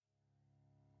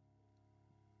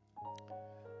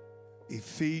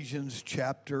Ephesians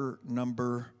chapter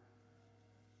number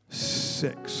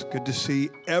 6. Good to see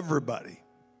everybody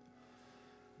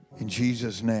in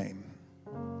Jesus' name.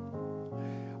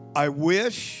 I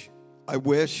wish that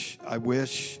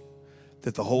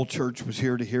the whole church was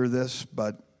here to hear this,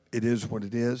 but it is what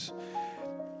it is.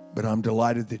 But I'm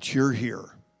delighted that you're here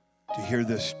to hear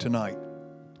this tonight.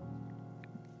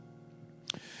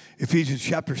 Ephesians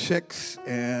chapter 6,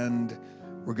 and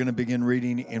we're going to begin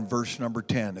reading in verse number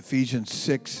 10. Ephesians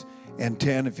 6 and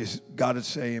 10. If you got it,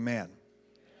 say amen.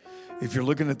 If you're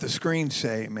looking at the screen,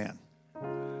 say amen.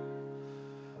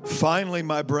 Finally,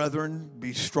 my brethren,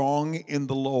 be strong in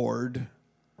the Lord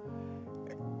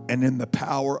and in the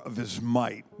power of his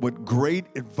might. What great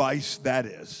advice that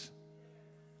is.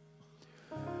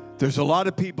 There's a lot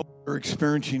of people who are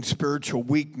experiencing spiritual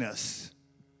weakness.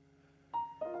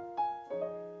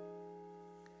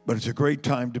 But it's a great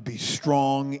time to be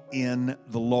strong in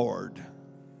the Lord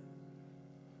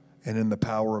and in the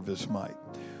power of his might.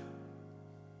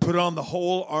 Put on the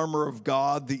whole armor of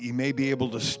God that ye may be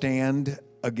able to stand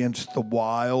against the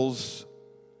wiles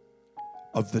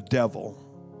of the devil.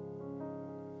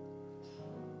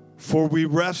 For we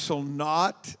wrestle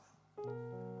not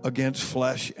against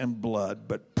flesh and blood,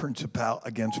 but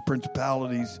against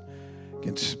principalities,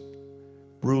 against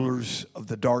rulers of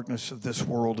the darkness of this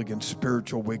world, against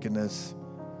spiritual wickedness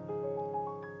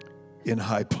in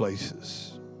high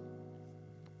places.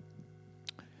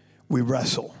 We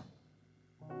wrestle.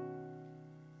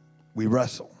 We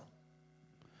wrestle.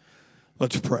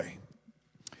 Let's pray.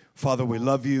 Father, we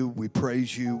love you. We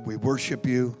praise you. We worship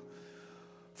you.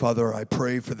 Father, I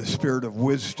pray for the spirit of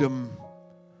wisdom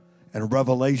and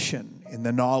revelation in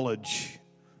the knowledge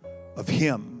of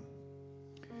him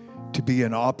to be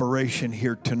in operation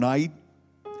here tonight.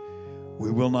 We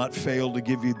will not fail to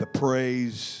give you the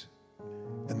praise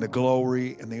and the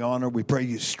glory and the honor. We pray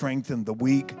you strengthen the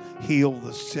weak, heal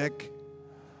the sick,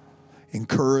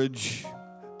 encourage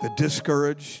the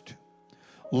discouraged,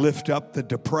 lift up the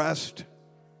depressed,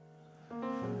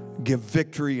 give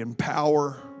victory and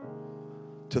power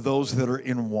to those that are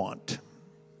in want.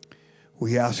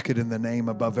 We ask it in the name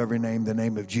above every name, the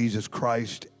name of Jesus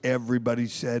Christ. Everybody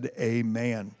said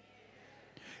amen.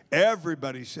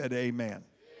 Everybody said amen.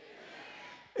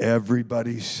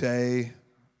 Everybody say amen.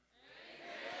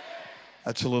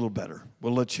 That's a little better.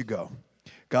 We'll let you go.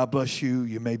 God bless you.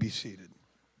 You may be seated.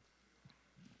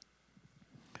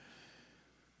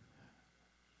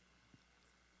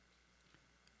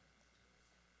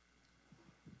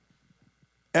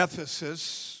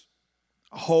 Ephesus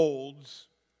holds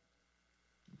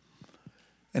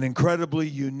an incredibly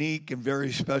unique and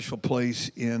very special place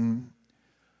in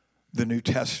the New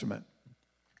Testament.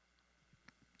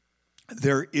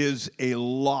 There is a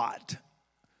lot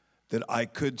that I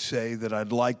could say, that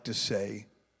I'd like to say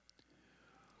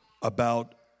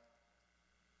about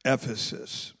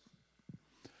Ephesus.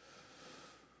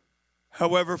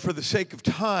 However, for the sake of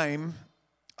time,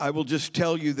 I will just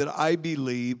tell you that I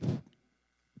believe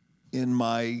in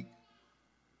my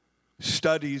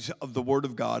studies of the Word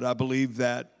of God, I believe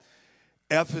that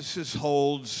Ephesus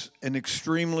holds an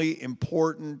extremely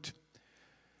important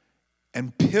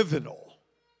and pivotal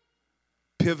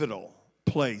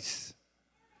place,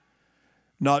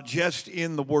 not just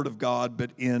in the Word of God,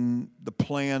 but in the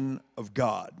plan of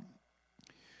God.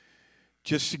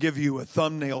 Just to give you a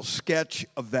thumbnail sketch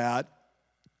of that,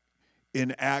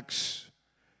 in Acts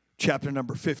chapter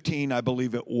number 15, I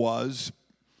believe it was,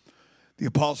 the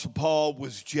Apostle Paul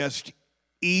was just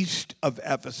east of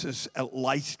Ephesus at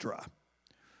Lystra.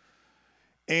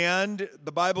 And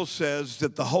the Bible says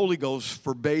that the Holy Ghost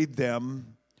forbade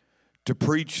them to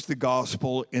preach the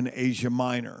gospel in Asia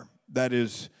Minor. That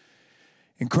is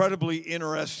incredibly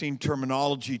interesting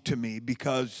terminology to me,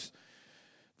 because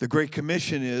the Great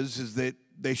Commission is that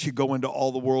they should go into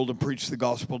all the world and preach the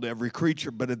gospel to every creature.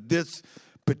 But at this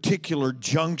particular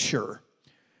juncture,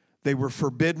 they were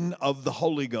forbidden of the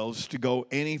Holy Ghost to go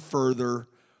any further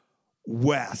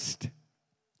west.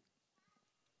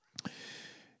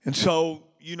 And so,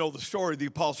 you know the story. The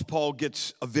Apostle Paul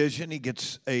gets a vision. He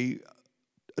gets a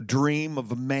dream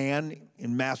of a man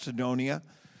in Macedonia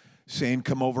saying,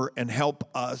 come over and help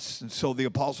us. And so the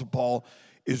Apostle Paul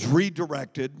is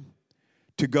redirected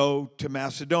to go to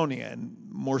Macedonia, and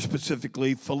more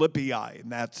specifically Philippi.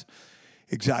 And that's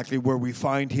exactly where we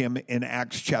find him in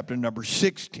Acts chapter number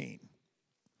 16.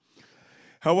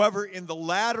 However, in the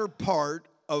latter part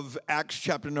of Acts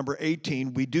chapter number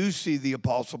 18, we do see the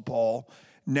Apostle Paul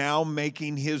now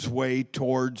making his way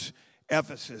towards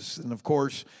Ephesus. And of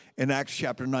course, in Acts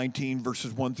chapter 19,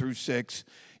 verses 1 through 6,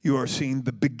 you are seeing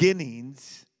the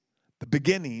beginnings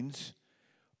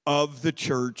of the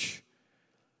church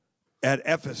at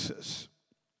Ephesus.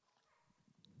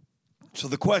 So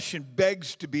the question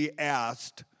begs to be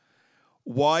asked,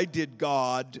 why did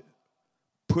God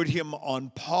put him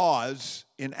on pause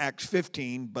in Acts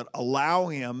 15, but allow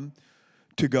him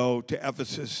to go to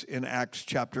Ephesus in Acts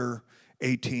chapter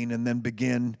 18 and then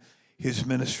begin his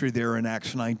ministry there in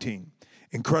Acts 19?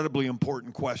 Incredibly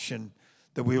important question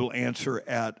that we will answer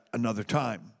at another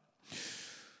time.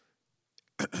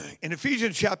 In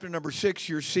Ephesians chapter number 6,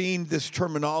 you're seeing this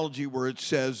terminology where it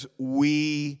says,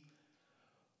 we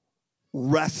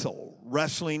wrestle.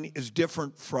 Wrestling is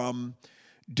different from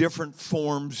different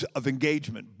forms of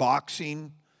engagement.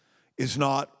 Boxing is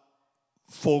not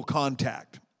full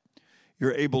contact.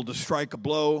 You're able to strike a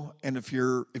blow, and if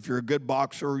you're a good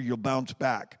boxer, you'll bounce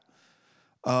back.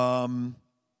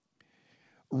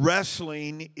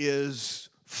 Wrestling is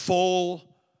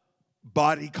full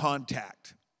body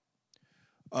contact.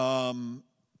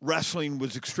 Wrestling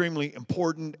was extremely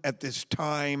important at this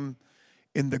time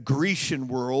in the Grecian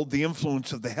world. The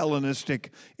influence of the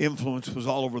Hellenistic influence was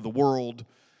all over the world,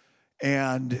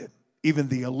 and even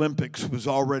the Olympics was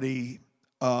already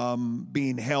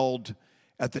being held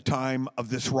at the time of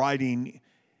this writing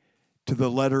to the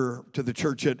letter to the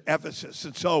church at Ephesus.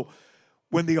 And so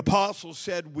when the apostle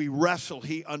said we wrestle,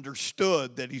 he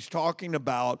understood that he's talking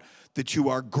about that you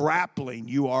are grappling.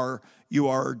 You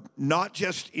are not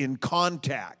just in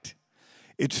contact.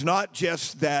 It's not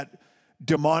just that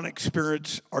demonic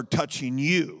spirits are touching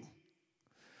you,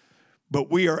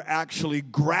 but we are actually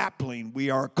grappling. We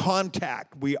are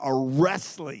contact. We are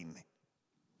wrestling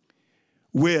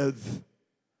with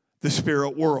the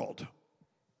spirit world.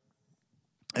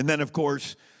 And then, of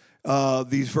course,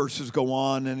 these verses go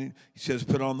on, and he says,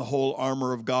 put on the whole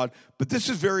armor of God. But this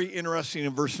is very interesting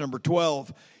in verse number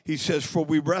 12. He says, for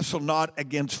we wrestle not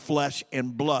against flesh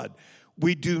and blood.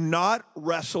 We do not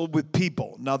wrestle with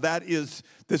people. Now, this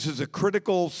is a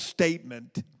critical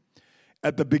statement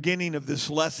at the beginning of this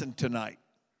lesson tonight.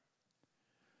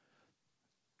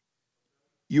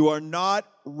 You are not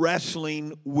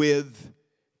wrestling with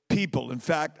people. In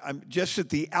fact, I'm just at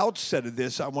the outset of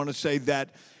this, I want to say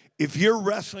that if you're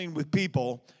wrestling with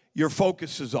people, your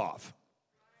focus is off.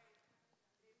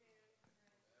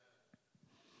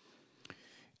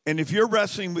 And if you're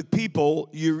wrestling with people,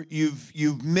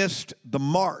 you've missed the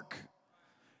mark,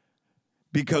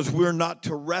 because we're not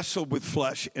to wrestle with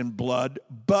flesh and blood,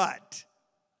 but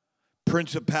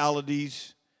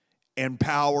principalities and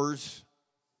powers,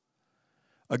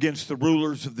 against the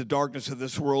rulers of the darkness of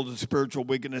this world and spiritual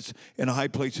wickedness in high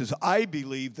places. I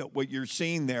believe that what you're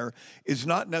seeing there is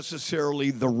not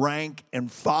necessarily the rank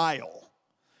and file.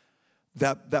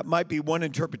 That might be one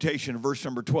interpretation of verse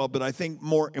number 12, but I think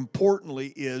more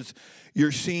importantly is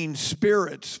you're seeing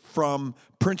spirits from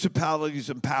principalities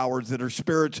and powers that are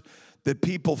spirits that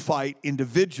people fight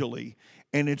individually,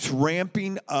 and it's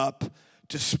ramping up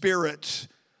to spirits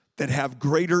that have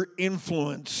greater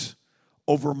influence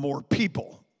over more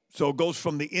people. So it goes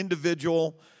from the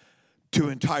individual to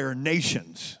entire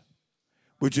nations,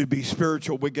 which would be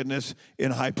spiritual wickedness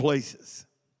in high places.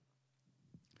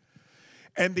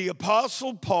 And the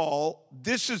Apostle Paul,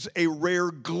 this is a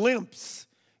rare glimpse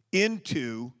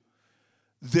into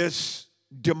this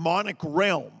demonic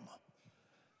realm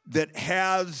that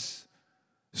has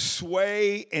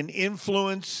sway and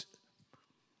influence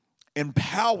and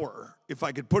power, if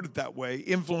I could put it that way.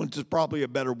 Influence is probably a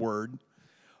better word,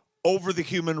 over the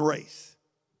human race.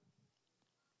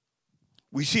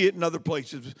 We see it in other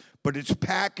places, but it's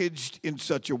packaged in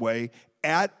such a way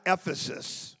at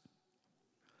Ephesus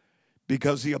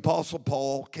because the Apostle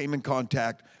Paul came in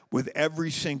contact with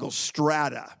every single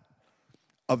strata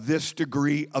of this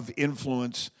degree of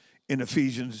influence in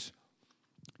Ephesians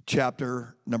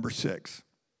chapter number 6.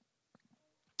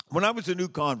 When I was a new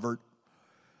convert,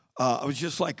 I was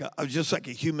just like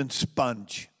a human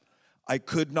sponge. I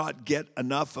could not get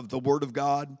enough of the Word of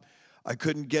God. I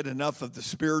couldn't get enough of the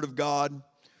Spirit of God.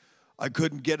 I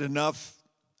couldn't get enough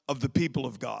of the people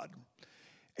of God.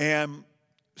 And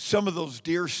some of those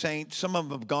dear saints, some of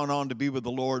them have gone on to be with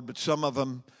the Lord, but some of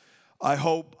them, I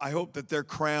hope that their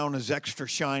crown is extra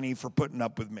shiny for putting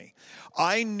up with me.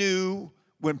 I knew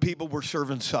when people were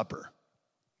serving supper.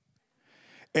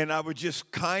 And I would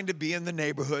just kind of be in the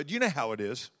neighborhood. You know how it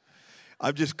is.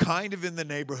 I'm just kind of in the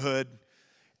neighborhood,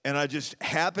 and I just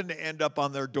happen to end up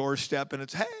on their doorstep, and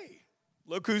it's, hey,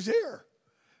 look who's here.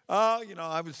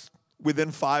 I was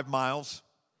within 5 miles.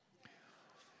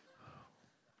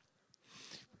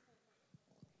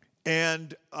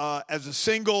 And as a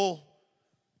single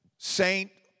saint,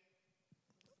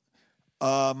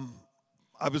 I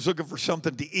was looking for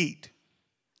something to eat.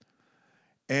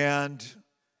 And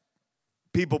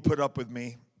people put up with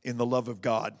me in the love of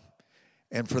God.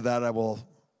 And for that, I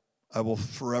will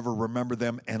forever remember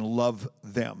them and love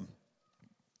them.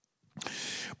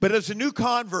 But as a new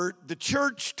convert, the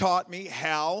church taught me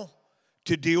how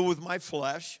to deal with my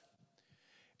flesh.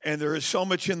 And there is so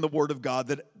much in the Word of God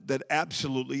that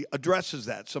absolutely addresses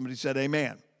that. Somebody said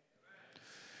amen.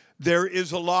 There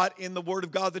is a lot in the Word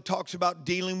of God that talks about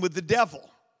dealing with the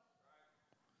devil.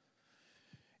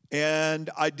 And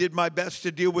I did my best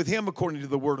to deal with him according to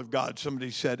the Word of God.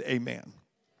 Somebody said amen.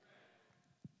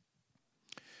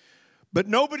 But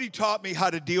nobody taught me how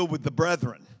to deal with the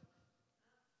brethren.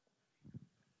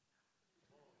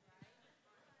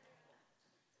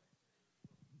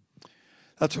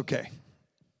 That's okay.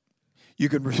 You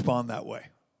can respond that way.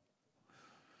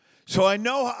 So I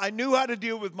knew how to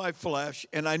deal with my flesh,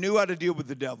 and I knew how to deal with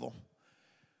the devil.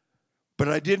 But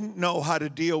I didn't know how to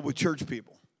deal with church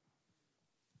people.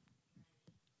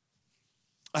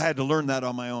 I had to learn that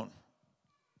on my own.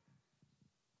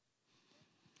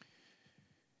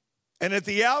 And at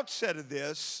the outset of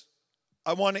this,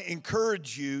 I want to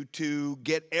encourage you to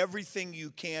get everything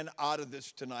you can out of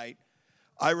this tonight.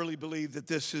 I really believe that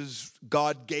this is,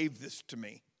 God gave this to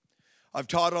me. I've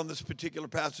taught on this particular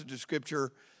passage of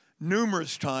Scripture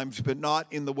numerous times, but not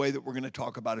in the way that we're going to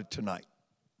talk about it tonight.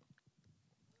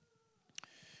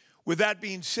 With that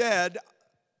being said,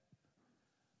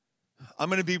 I'm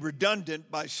going to be redundant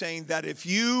by saying that if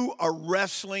you are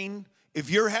wrestling,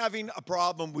 if you're having a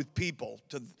problem with people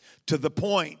to the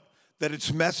point that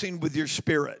it's messing with your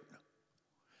spirit,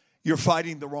 you're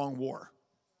fighting the wrong war.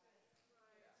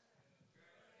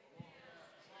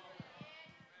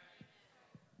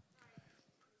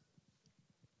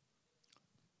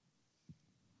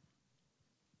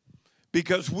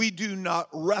 Because we do not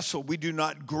wrestle, we do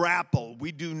not grapple,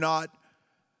 we do not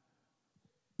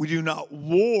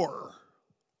war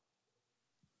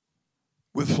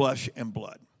with flesh and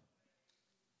blood.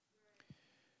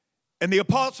 And the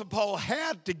Apostle Paul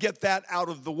had to get that out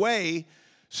of the way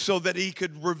so that he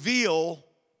could reveal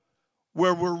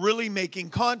where we're really making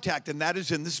contact, and that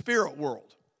is in the spirit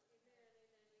world.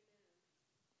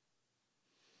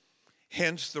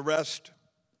 Hence the rest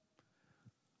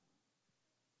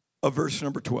of verse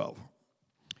number 12.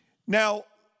 Now,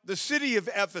 the city of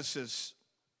Ephesus,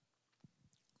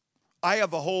 I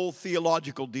have a whole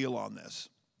theological deal on this.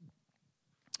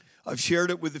 I've shared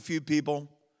it with a few people.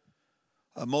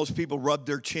 Most people rub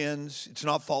their chins. It's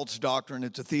not false doctrine.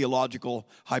 It's a theological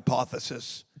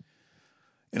hypothesis.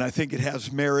 And I think it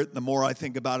has merit. The more I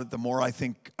think about it, the more I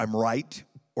think I'm right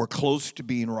or close to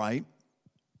being right.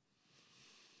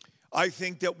 I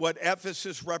think that what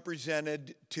Ephesus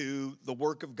represented to the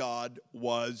work of God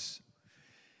was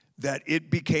that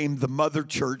it became the mother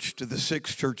church to the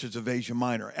 6 churches of Asia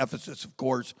Minor. Ephesus, of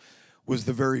course, was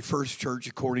the very first church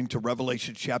according to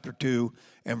Revelation chapter 2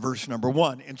 and verse number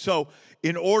 1. And so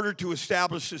in order to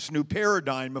establish this new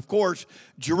paradigm, of course,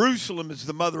 Jerusalem is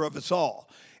the mother of us all.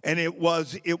 And it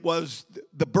was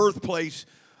the birthplace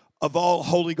of all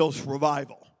Holy Ghost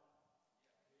revival.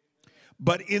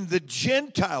 But in the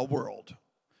Gentile world,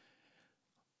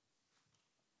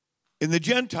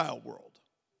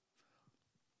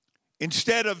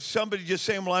 instead of somebody just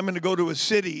saying, well, I'm going to go to a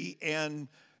city and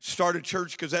start a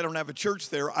church because I don't have a church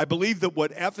there, I believe that what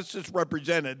Ephesus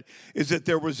represented is that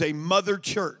there was a mother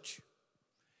church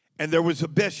and there was a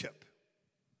bishop.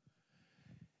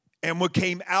 And what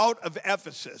came out of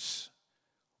Ephesus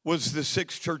was the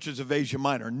 6 churches of Asia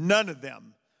Minor. None of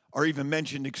them are even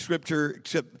mentioned in Scripture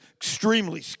except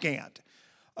extremely scant.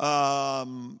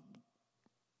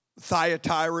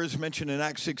 Thyatira is mentioned in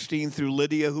Acts 16 through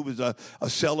Lydia, who was a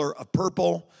seller of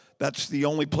purple. That's the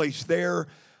only place there.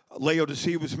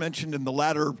 Laodicea was mentioned in the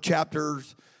latter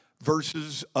chapters,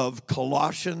 verses of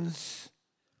Colossians.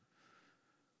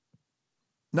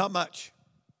 Not much.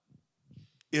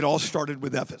 It all started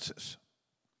with Ephesus.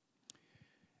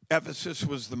 Ephesus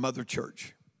was the mother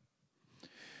church.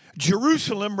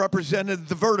 Jerusalem represented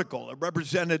the vertical. It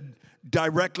represented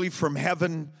directly from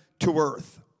heaven to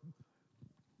earth.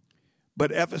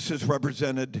 But Ephesus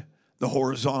represented the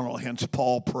horizontal. Hence,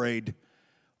 Paul prayed,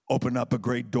 open up a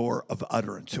great door of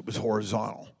utterance. It was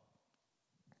horizontal.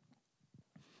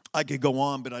 I could go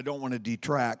on, but I don't want to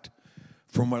detract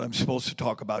from what I'm supposed to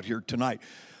talk about here tonight.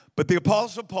 But the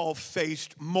Apostle Paul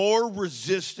faced more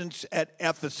resistance at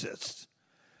Ephesus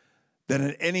than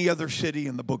at any other city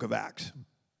in the book of Acts.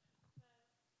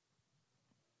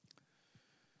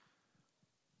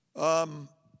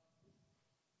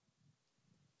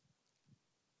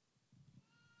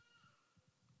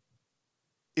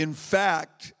 In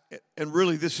fact, and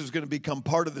really this is going to become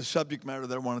part of the subject matter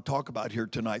that I want to talk about here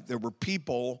tonight, there were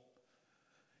people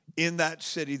in that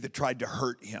city that tried to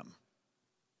hurt him.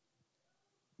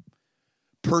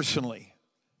 Personally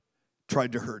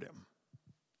tried to hurt him.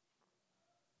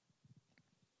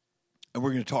 And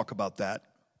we're going to talk about that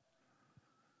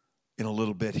in a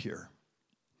little bit here.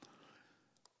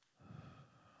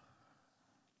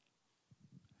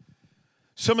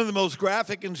 Some of the most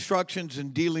graphic instructions in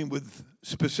dealing with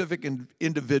specific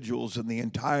individuals in the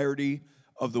entirety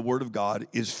of the Word of God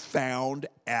is found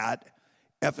at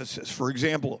Ephesus. For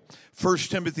example, 1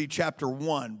 Timothy chapter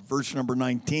 1, verse number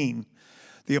 19,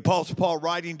 the Apostle Paul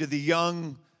writing to the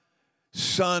young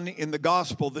son in the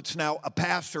gospel that's now a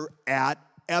pastor at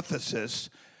Ephesus.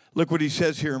 Look what he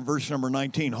says here in verse number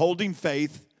 19. Holding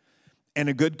faith and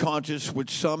a good conscience,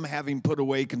 which some having put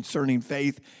away concerning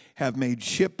faith have made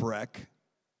shipwreck.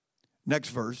 Next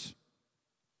verse.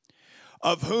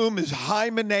 Of whom is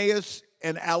Hymenaeus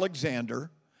and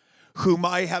Alexander, whom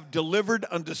I have delivered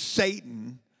unto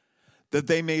Satan, that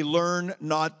they may learn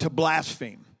not to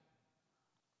blaspheme.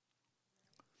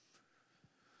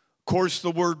 Of course,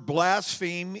 the word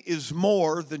blaspheme is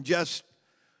more than just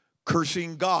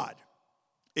cursing God.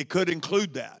 It could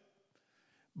include that.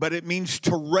 But it means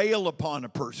to rail upon a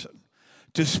person,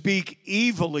 to speak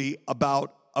evilly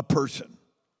about a person,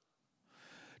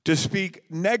 to speak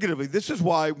negatively. This is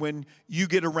why when you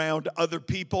get around other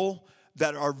people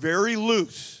that are very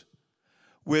loose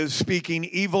with speaking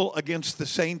evil against the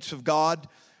saints of God,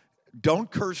 don't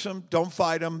curse them, don't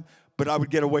fight them, but I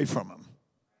would get away from them.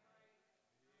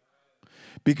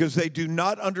 Because they do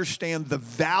not understand the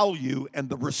value and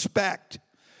the respect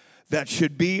that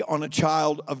should be on a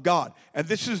child of God. And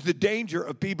this is the danger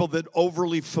of people that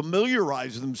overly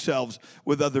familiarize themselves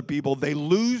with other people. They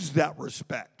lose that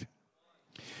respect.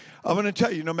 I'm going to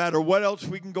tell you, no matter what else,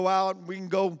 we can go out and we can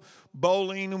go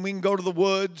bowling and we can go to the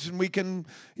woods and we can,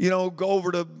 go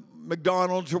over to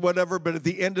McDonald's or whatever. But at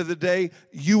the end of the day,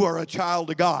 you are a child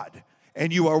of God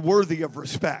and you are worthy of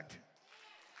respect.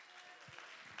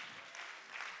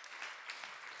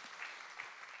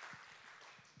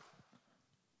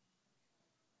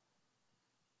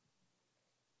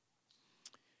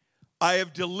 I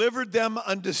have delivered them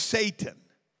unto Satan,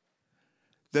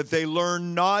 that they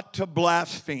learn not to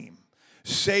blaspheme.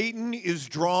 Satan is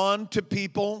drawn to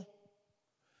people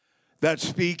that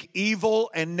speak evil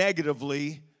and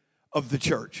negatively of the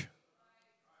church.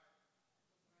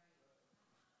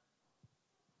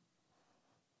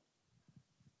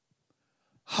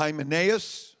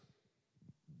 Hymenaeus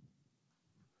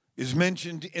is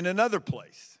mentioned in another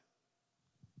place.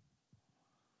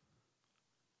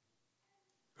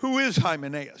 Who is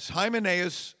Hymenaeus?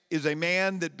 Hymenaeus is a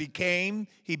man that he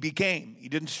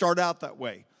didn't start out that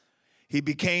way. He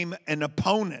became an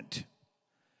opponent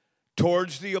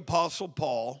towards the Apostle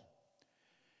Paul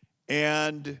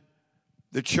and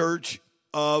the church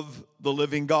of the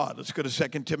living God. Let's go to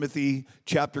 2 Timothy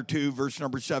chapter 2, verse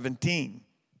number 17.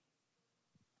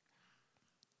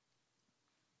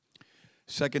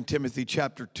 2 Timothy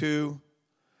chapter 2,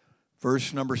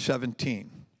 verse number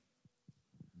 17.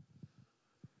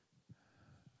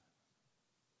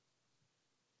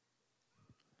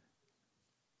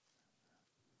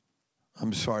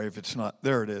 I'm sorry if it's not.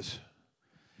 There it is.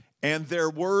 And their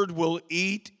word will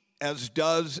eat as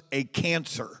does a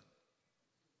cancer.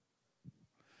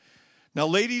 Now,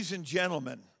 ladies and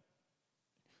gentlemen,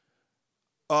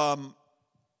 when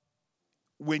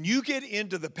you get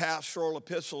into the pastoral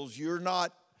epistles,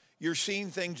 you're seeing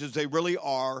things as they really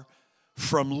are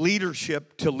from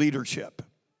leadership to leadership.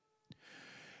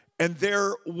 And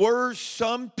there were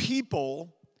some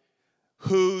people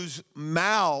whose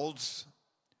mouths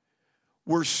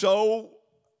were so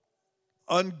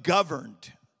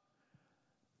ungoverned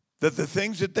that the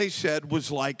things that they said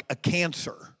was like a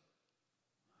cancer.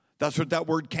 That's what that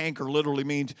word canker literally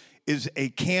means, is a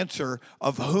cancer,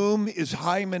 of whom is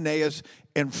Hymenaeus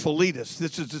and Philetus.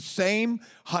 This is the same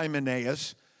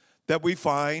Hymenaeus that we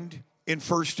find in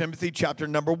 1 Timothy chapter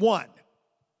number 1.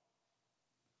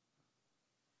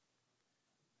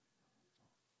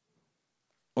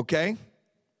 Okay?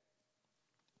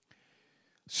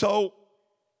 So,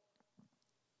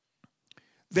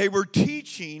 they were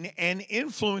teaching and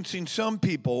influencing some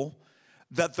people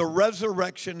that the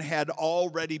resurrection had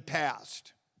already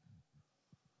passed.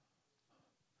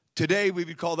 Today, we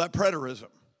would call that preterism.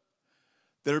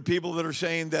 There are people that are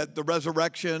saying that the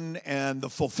resurrection and the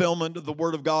fulfillment of the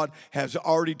Word of God has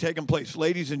already taken place.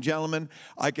 Ladies and gentlemen,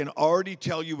 I can already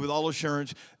tell you with all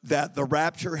assurance that the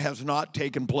rapture has not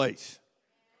taken place,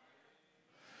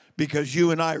 because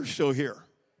you and I are still here.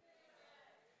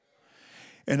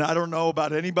 And I don't know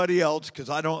about anybody else, because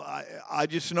I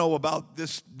just know about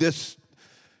this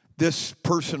this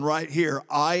person right here,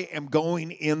 I am going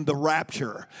in the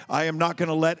rapture. I am not going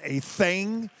to let a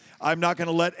thing, I'm not going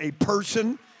to let a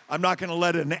person, I'm not going to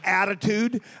let an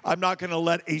attitude, I'm not going to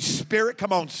let a spirit,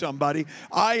 come on somebody,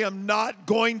 I am not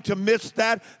going to miss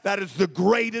that. That is the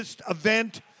greatest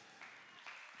event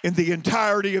in the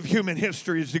entirety of human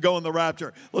history, is to go in the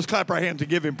rapture. Let's clap our hands and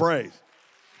give him praise.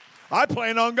 I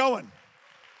plan on going.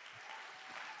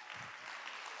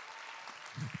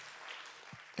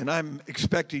 And I'm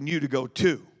expecting you to go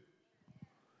too,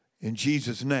 in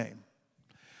Jesus' name.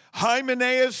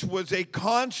 Hymenaeus was a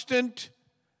constant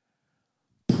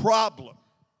problem.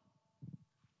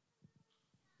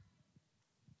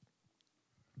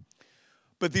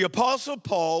 But the Apostle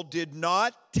Paul did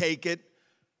not take it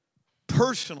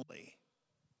personally.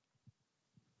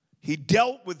 He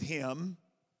dealt with him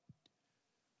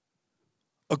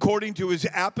according to his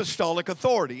apostolic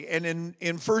authority. And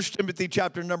in 1 Timothy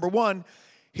chapter number 1,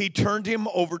 he turned him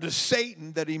over to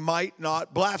Satan that he might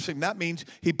not blaspheme. That means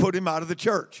he put him out of the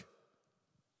church.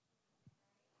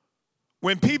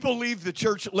 When people leave the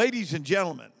church, ladies and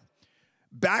gentlemen,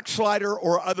 backslider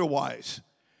or otherwise,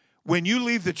 when you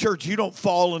leave the church, you don't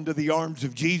fall into the arms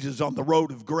of Jesus on the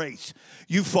road of grace.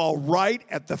 You fall right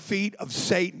at the feet of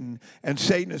Satan, and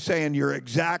Satan is saying, you're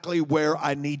exactly where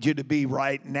I need you to be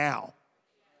right now.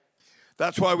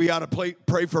 That's why we ought to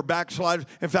pray for backsliders.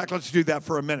 In fact, let's do that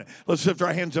for a minute. Let's lift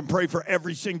our hands and pray for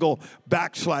every single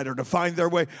backslider to find their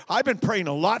way. I've been praying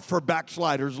a lot for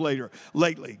backsliders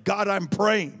lately. God, I'm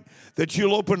praying that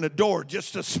you'll open the door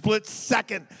just a split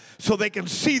second so they can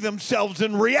see themselves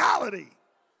in reality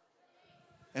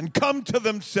and come to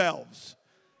themselves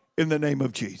in the name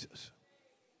of Jesus.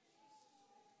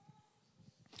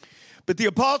 But the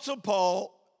Apostle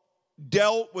Paul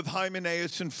dealt with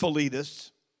Hymenaeus and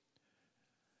Philetus,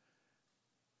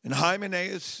 and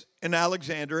Hymenaeus and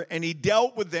Alexander, and he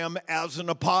dealt with them as an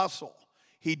apostle.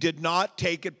 He did not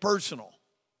take it personal.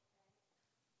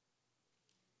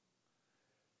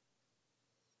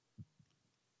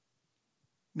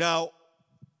 Now,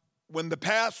 when the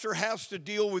pastor has to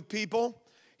deal with people,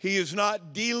 he is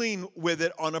not dealing with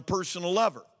it on a personal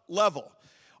level.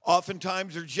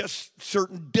 Oftentimes, there's just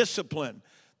certain discipline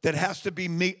that has to be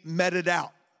meted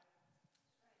out.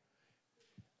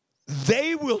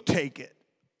 They will take it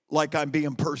like I'm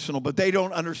being personal, but they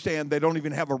don't understand. They don't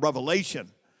even have a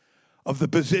revelation of the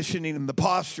positioning and the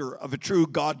posture of a true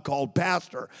God-called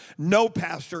pastor. No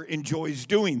pastor enjoys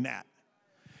doing that.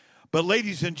 But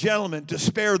ladies and gentlemen, to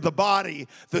spare the body,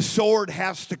 the sword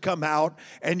has to come out,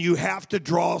 and you have to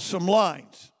draw some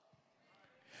lines.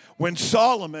 When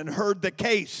Solomon heard the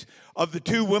case of the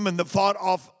two women that fought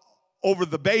off over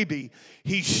the baby,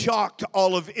 he shocked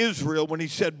all of Israel when he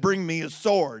said, bring me a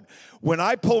sword. When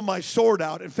I pull my sword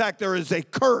out, in fact, there is a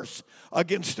curse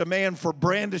against a man for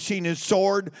brandishing his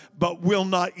sword, but will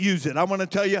not use it. I want to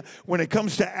tell you, when it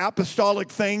comes to apostolic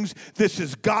things, this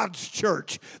is God's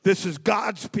church. This is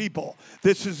God's people.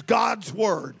 This is God's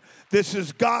word. This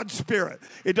is God's spirit.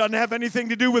 It doesn't have anything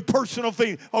to do with personal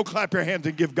things. Oh, clap your hands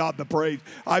and give God the praise.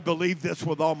 I believe this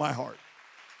with all my heart.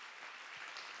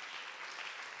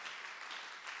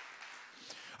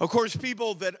 Of course,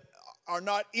 people that are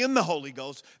not in the Holy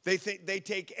Ghost, they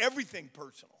take everything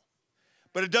personal.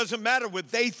 But it doesn't matter what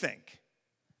they think.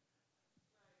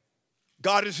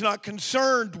 God is not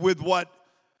concerned with what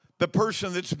the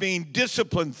person that's being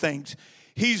disciplined thinks.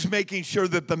 He's making sure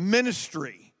that the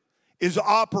ministry is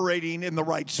operating in the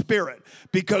right spirit,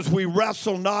 because we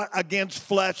wrestle not against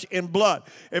flesh and blood.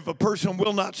 If a person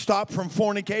will not stop from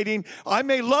fornicating, I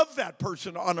may love that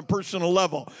person on a personal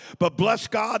level, but bless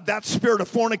God, that spirit of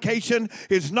fornication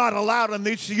is not allowed in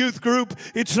this youth group.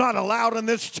 It's not allowed in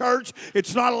this church.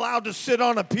 It's not allowed to sit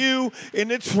on a pew in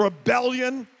its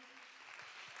rebellion.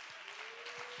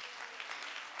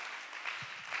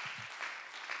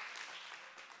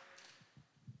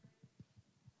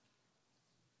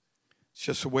 It's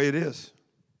just the way it is.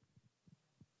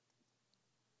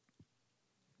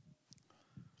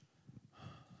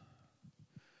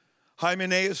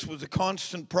 Hymenaeus was a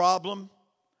constant problem.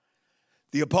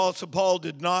 The Apostle Paul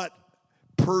did not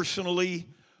personally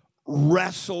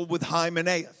wrestle with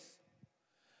Hymenaeus.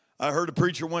 I heard a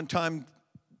preacher one time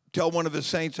tell one of his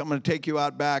saints, I'm going to take you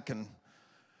out back and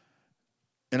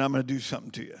I'm going to do something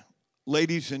to you.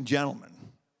 Ladies and gentlemen,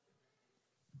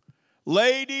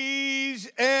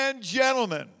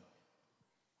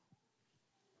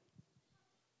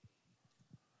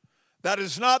 that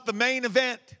is not the main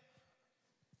event.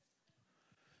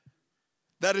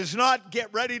 That is not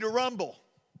get ready to rumble.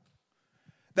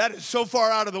 That is so far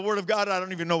out of the Word of God, I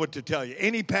don't even know what to tell you.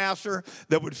 Any pastor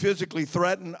that would physically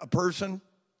threaten a person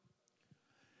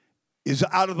is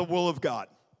out of the will of God.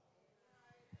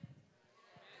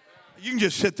 You can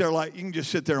just sit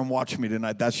there and watch me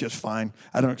tonight. That's just fine.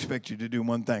 I don't expect you to do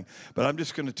one thing. But I'm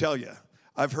just going to tell you,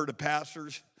 I've heard of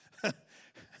pastors.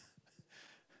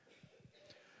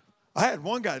 I had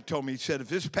one guy that told me, he said, if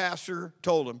this pastor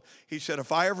told him, he said,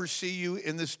 if I ever see you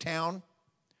in this town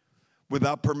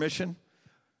without permission,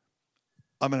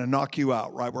 I'm going to knock you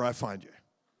out right where I find you.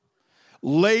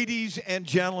 Ladies and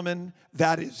gentlemen,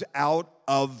 that is out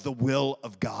of the will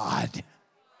of God.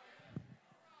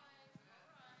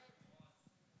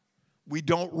 We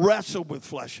don't wrestle with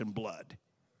flesh and blood.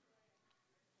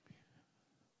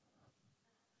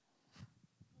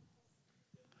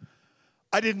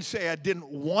 I didn't say I didn't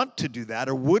want to do that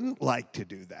or wouldn't like to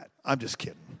do that. I'm just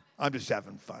kidding. I'm just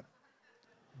having fun.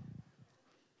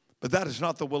 But that is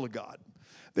not the will of God.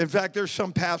 In fact, there's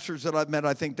some pastors that I've met,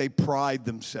 I think they pride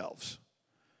themselves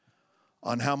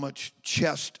on how much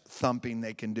chest thumping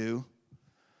they can do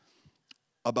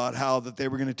about how that they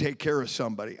were going to take care of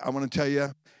somebody. I want to tell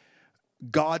you,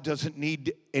 God doesn't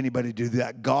need anybody to do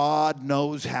that. God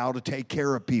knows how to take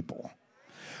care of people.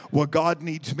 What God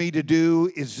needs me to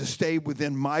do is to stay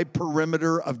within my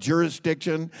perimeter of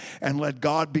jurisdiction and let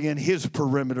God be in his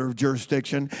perimeter of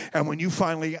jurisdiction. And when you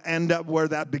finally end up where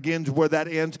that begins, where that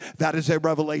ends, that is a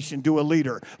revelation to a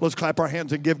leader. Let's clap our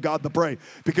hands and give God the praise.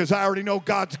 Because I already know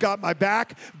God's got my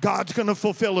back. God's going to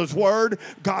fulfill his word.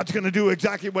 God's going to do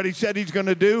exactly what he said he's going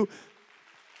to do.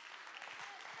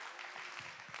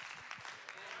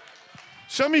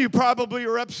 Some of you probably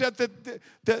are upset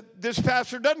that this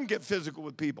pastor doesn't get physical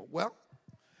with people. Well,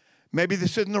 maybe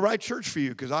this isn't the right church for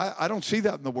you because I don't see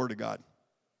that in the Word of God.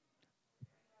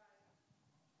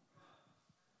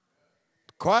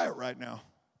 Quiet right now.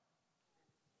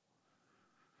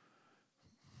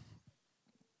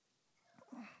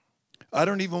 I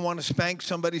don't even want to spank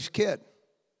somebody's kid.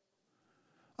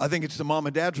 I think it's the mom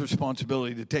and dad's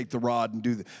responsibility to take the rod and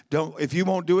do that. If you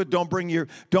won't do it, don't bring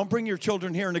your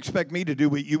children here and expect me to do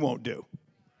what you won't do.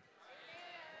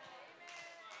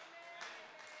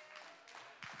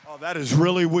 Oh, that is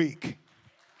really weak.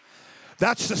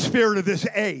 That's the spirit of this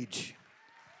age.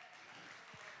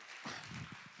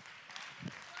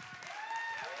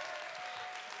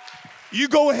 You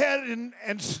go ahead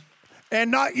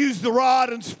and not use the rod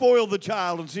and spoil the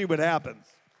child and see what happens.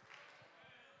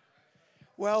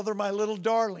 Well, they're my little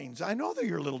darlings. I know they're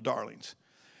your little darlings.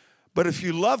 But if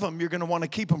you love them, you're going to want to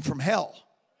keep them from hell.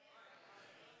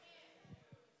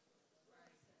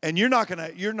 And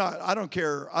I don't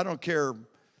care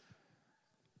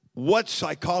what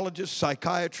psychologists,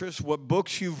 psychiatrists, what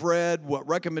books you've read, what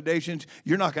recommendations,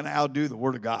 you're not going to outdo the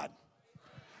Word of God.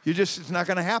 It's not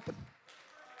going to happen.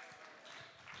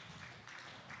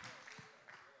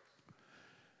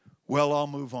 Well, I'll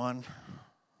move on.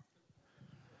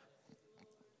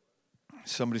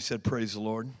 Somebody said, praise the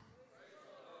Lord.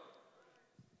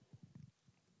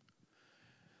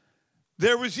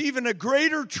 There was even a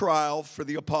greater trial for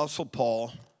the Apostle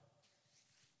Paul.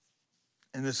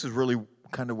 And this is really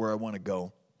kind of where I want to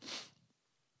go.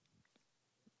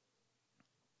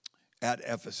 At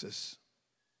Ephesus.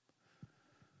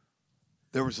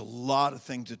 There was a lot of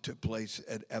things that took place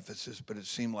at Ephesus, but it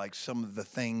seemed like some of the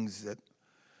things that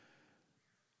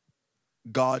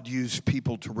God used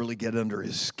people to really get under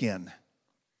his skin.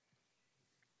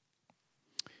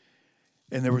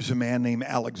 And there was a man named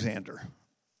Alexander.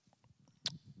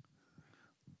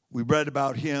 We read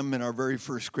about him in our very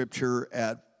first scripture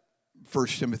at 1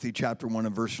 Timothy chapter 1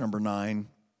 and verse number 9.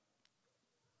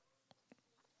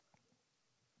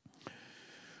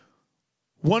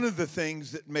 One of the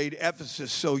things that made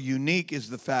Ephesus so unique is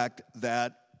the fact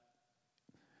that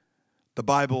the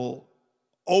Bible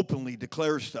openly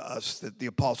declares to us that the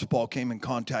Apostle Paul came in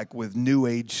contact with New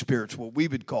Age spirits, what we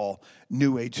would call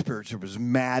New Age spirits. There was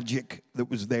magic that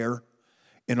was there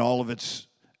in all of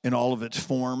its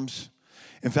forms.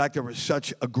 In fact, there was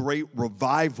such a great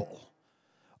revival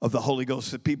of the Holy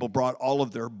Ghost that people brought all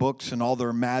of their books and all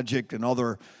their magic and all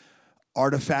their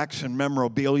artifacts and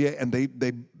memorabilia, and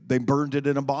they burned it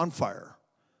in a bonfire.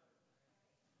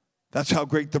 That's how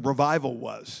great the revival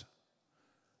was,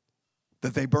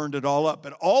 that they burned it all up.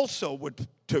 But also what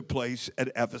took place at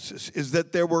Ephesus is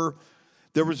that there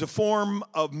was a form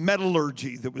of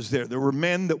metallurgy that was there. There were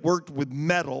men that worked with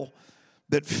metal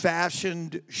that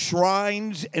fashioned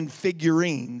shrines and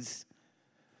figurines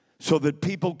so that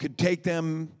people could take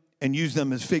them and use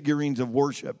them as figurines of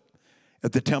worship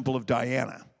at the Temple of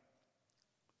Diana.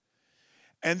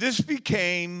 And this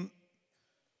became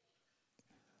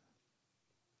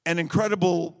an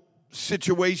incredible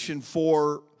situation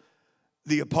for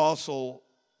the Apostle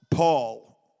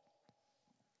Paul.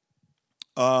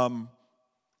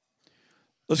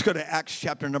 Let's go to Acts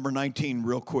chapter number 19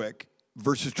 real quick.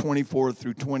 verses 24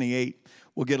 through 28.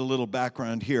 We'll get a little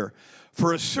background here.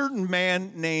 For a certain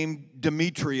man named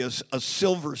Demetrius, a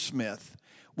silversmith,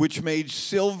 which made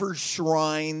silver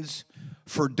shrines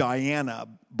for Diana,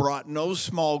 brought no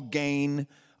small gain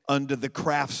unto the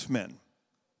craftsmen.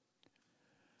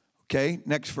 Okay,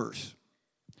 next verse.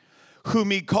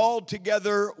 Whom he called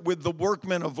together with the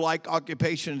workmen of like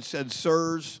occupation and said,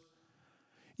 Sirs,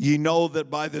 ye know that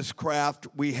by this craft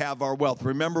we have our wealth.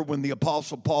 Remember when the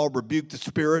Apostle Paul rebuked the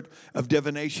spirit of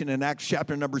divination in Acts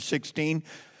chapter number 16?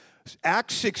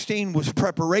 Acts 16 was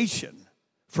preparation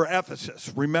for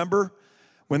Ephesus. Remember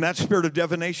when that spirit of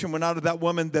divination went out of that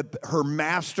woman, that her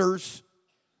masters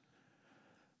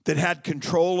that had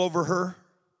control over her,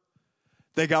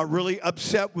 they got really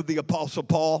upset with the Apostle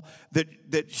Paul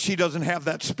that she doesn't have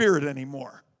that spirit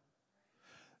anymore.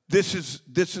 This is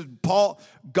Paul.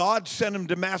 God sent him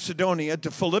to Macedonia,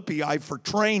 to Philippi for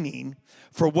training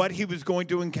for what he was going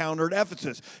to encounter at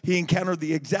Ephesus. He encountered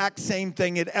the exact same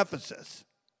thing at Ephesus.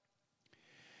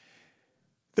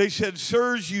 They said,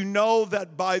 Sirs, you know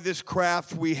that by this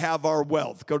craft we have our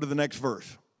wealth. Go to the next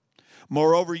verse.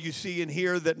 Moreover, you see and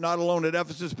hear that not alone at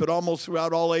Ephesus, but almost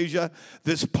throughout all Asia,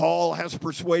 this Paul has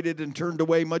persuaded and turned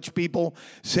away much people,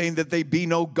 saying that they be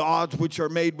no gods which are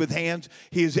made with hands.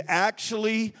 He is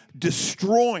actually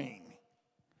destroying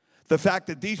the fact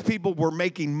that these people were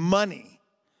making money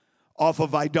off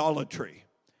of idolatry.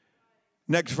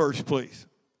 Next verse, please.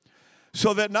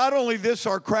 So that not only this,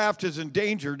 our craft is in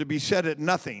danger to be set at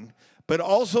nothing, but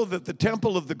also that the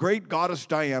temple of the great goddess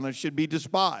Diana should be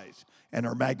despised, and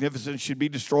her magnificence should be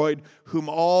destroyed, whom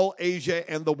all Asia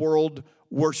and the world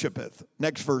worshipeth.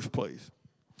 Next verse, please.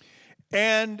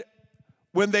 And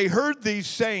when they heard these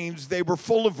sayings, they were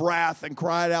full of wrath and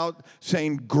cried out,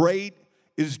 saying, Great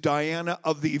is Diana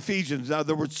of the Ephesians. Now,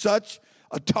 there was such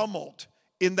a tumult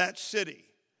in that city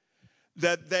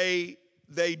that they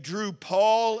drew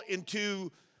Paul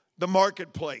into the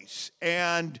marketplace,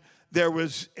 and there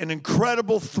was an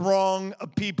incredible throng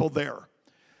of people there.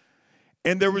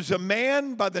 And there was a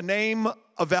man by the name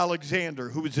of Alexander,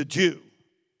 who was a Jew,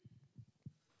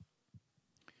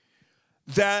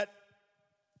 that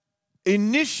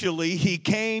initially he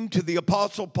came to the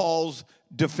Apostle Paul's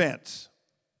defense.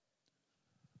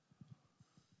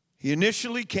 He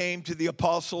initially came to the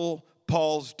Apostle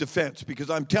Paul's defense,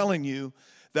 because I'm telling you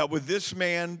that with this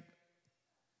man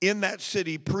in that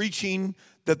city preaching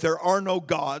that there are no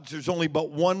gods, there's only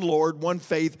but one Lord, one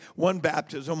faith, one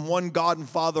baptism, one God and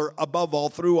Father above all,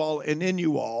 through all, and in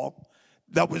you all,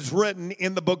 that was written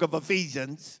in the book of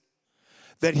Ephesians,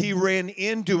 that he ran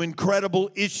into incredible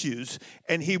issues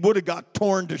and he would have got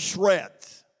torn to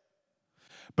shreds.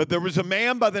 But there was a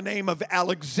man by the name of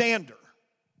Alexander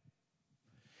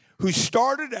who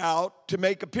started out to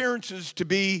make appearances to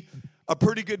be a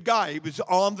pretty good guy. He was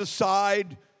on the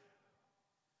side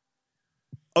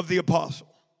of the apostle.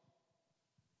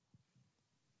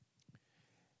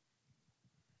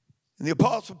 And the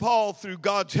Apostle Paul, through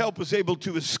God's help, was able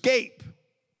to escape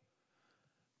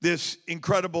this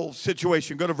incredible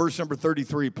situation. Go to verse number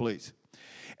 33, please.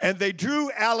 And they drew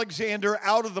Alexander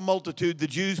out of the multitude, the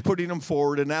Jews putting him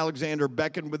forward, and Alexander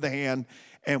beckoned with the hand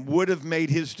and would have made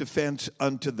his defense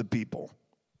unto the people.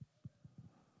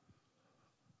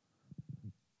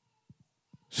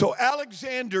 So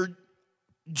Alexander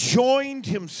joined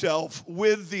himself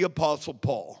with the Apostle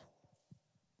Paul.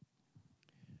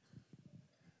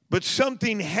 But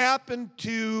something happened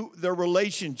to their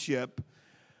relationship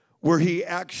where he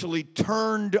actually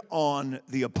turned on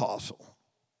the apostle.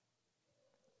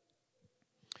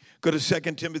 Go to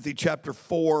 2 Timothy chapter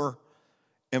 4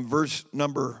 and verse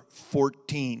number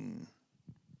 14.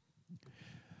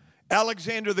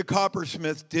 Alexander the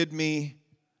coppersmith did me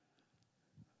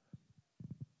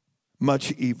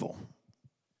much evil.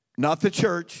 Not the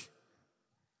church,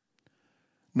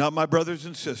 not my brothers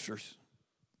and sisters.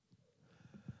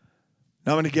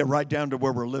 Now I'm going to get right down to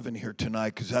where we're living here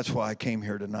tonight, because that's why I came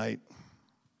here tonight.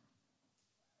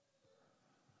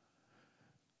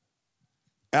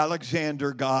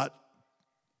 Alexander got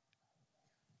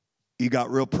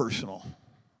real personal.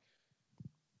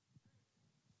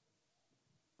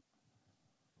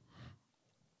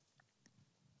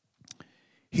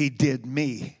 He did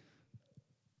me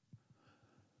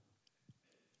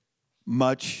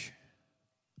much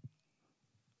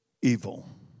evil.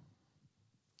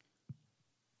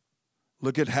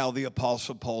 Look at how the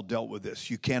Apostle Paul dealt with this.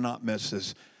 You cannot miss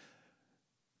this.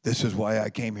 This is why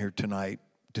I came here tonight,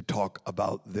 to talk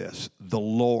about this. The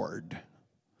Lord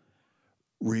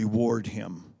reward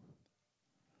him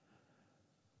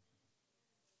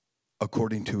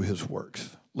according to his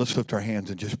works. Let's lift our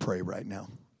hands and just pray right now.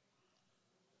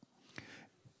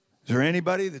 Is Is there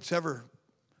anybody that's ever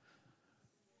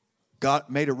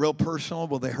made it real personal?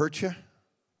 Will they hurt you?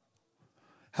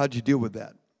 How'd you deal with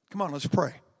that? Come on, let's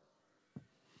pray.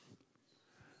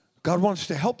 God wants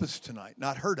to help us tonight,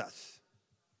 not hurt us.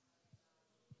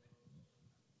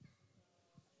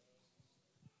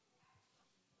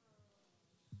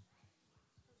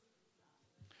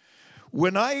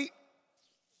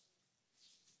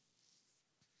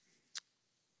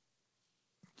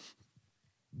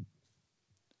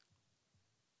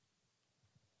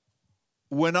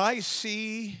 When I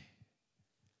see,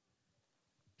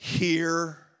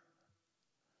 hear,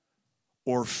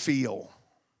 or feel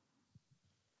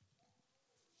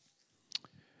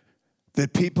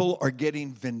that people are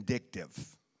getting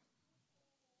vindictive,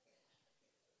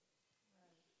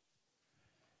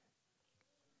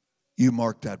 you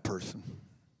mark that person.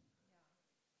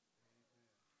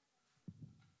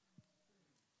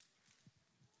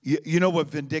 You know what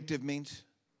vindictive means?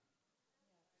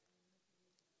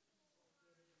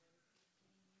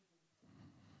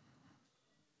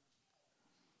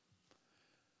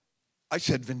 I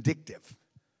said vindictive.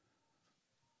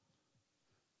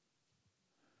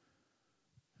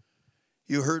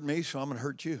 You hurt me, so I'm going to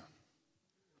hurt you.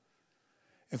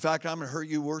 In fact, I'm going to hurt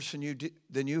you worse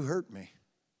than you hurt me.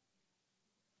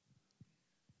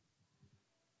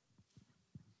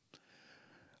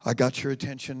 I got your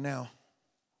attention now.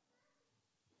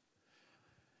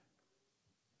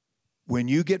 When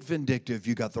you get vindictive,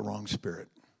 you got the wrong spirit.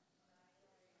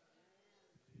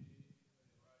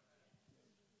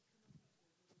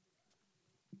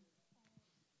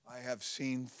 I have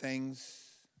seen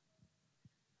things.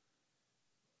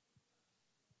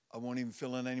 I won't even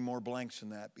fill in any more blanks in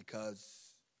that,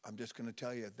 because I'm just going to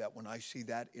tell you that when I see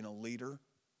that in a leader,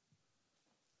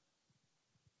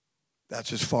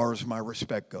 that's as far as my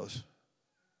respect goes.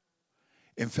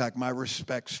 In fact, my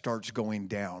respect starts going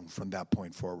down from that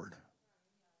point forward.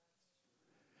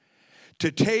 To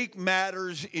take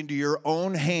matters into your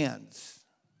own hands.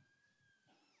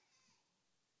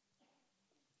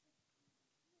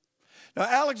 Now,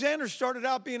 Alexander started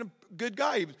out being a good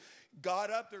guy. He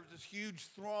got up, there was this huge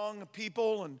throng of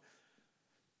people, and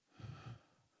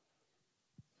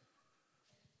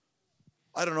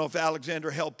I don't know if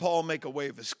Alexander helped Paul make a way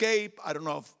of escape. I don't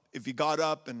know if he got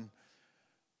up and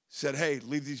said, hey,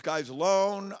 leave these guys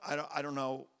alone. I don't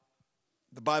know.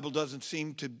 The Bible doesn't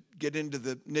seem to get into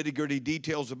the nitty-gritty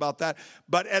details about that.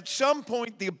 But at some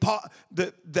point,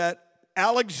 that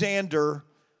Alexander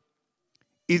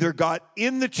either got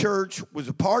in the church, was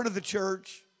a part of the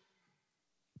church.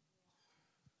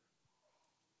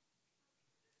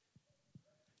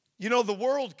 You know, the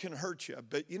world can hurt you,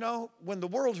 but you know, when the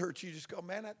world hurts you, you just go,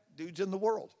 man, that dude's in the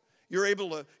world. You're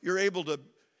able to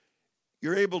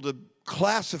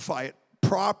classify it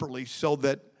properly so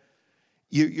that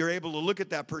you're able to look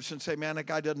at that person and say, man, that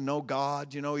guy doesn't know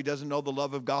God. You know, he doesn't know the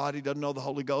love of God. He doesn't know the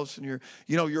Holy Ghost. And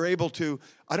you're able to,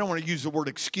 I don't want to use the word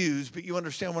excuse, but you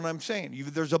understand what I'm saying.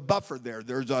 There's a buffer there.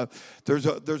 There's a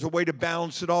way to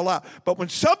balance it all out. But when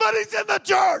somebody's in the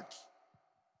church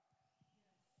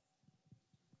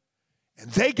and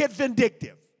they get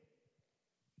vindictive,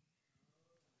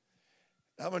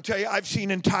 I'm going to tell you, I've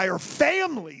seen entire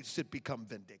families that become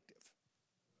vindictive.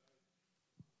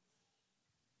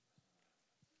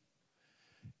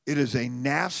 It is a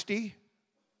nasty,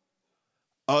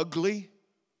 ugly,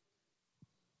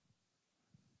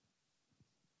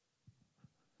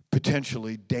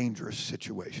 potentially dangerous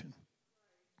situation.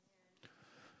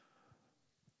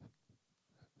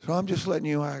 So I'm just letting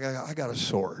you, I got a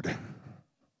sword. And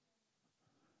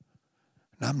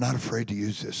I'm not afraid to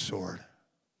use this sword.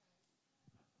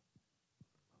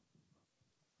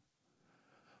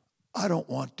 I don't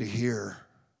want to hear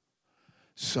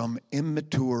some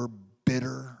immature,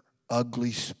 bitter,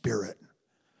 ugly spirit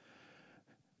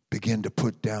begin to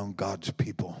put down God's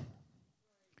people.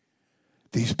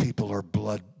 These people are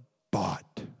blood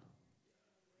bought.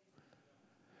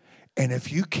 And if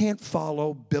you can't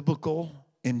follow biblical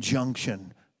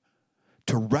injunction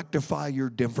to rectify your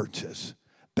differences,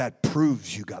 that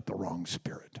proves you got the wrong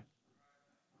spirit.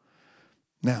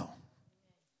 Now,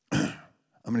 I'm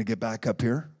going to get back up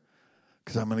here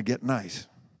because I'm going to get nice.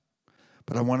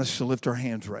 But I want us to lift our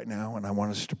hands right now, and I want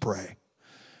us to pray.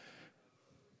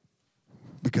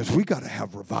 Because we got to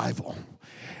have revival.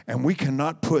 And we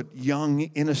cannot put young,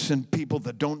 innocent people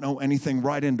that don't know anything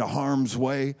right into harm's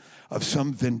way of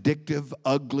some vindictive,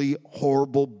 ugly,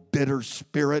 horrible, bitter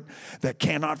spirit that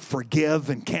cannot forgive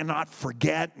and cannot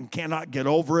forget and cannot get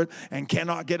over it and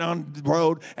cannot get on the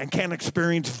road and can't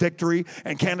experience victory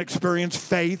and can't experience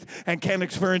faith and can't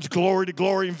experience glory to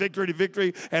glory and victory to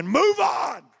victory and move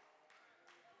on.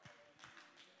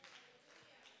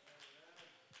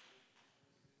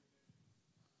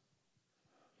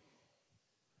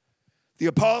 The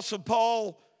Apostle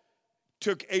Paul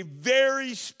took a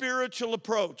very spiritual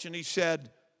approach, and he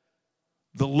said,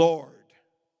 the Lord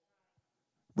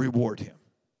reward him.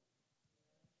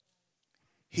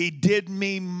 He did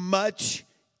me much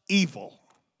evil.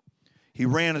 He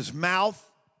ran his mouth.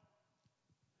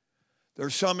 There are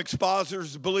some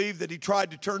expositors who believe that he tried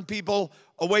to turn people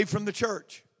away from the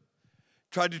church,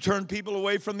 tried to turn people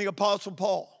away from the Apostle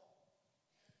Paul.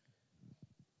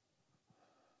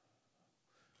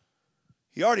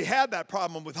 He already had that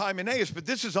problem with Hymenaeus, but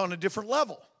this is on a different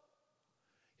level.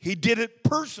 He did it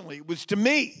personally. It was to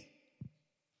me.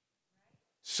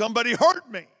 Somebody hurt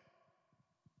me.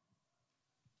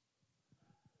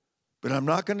 But I'm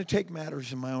not going to take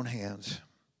matters in my own hands.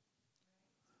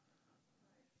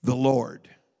 The Lord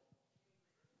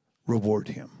reward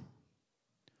him.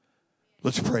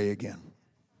 Let's pray again.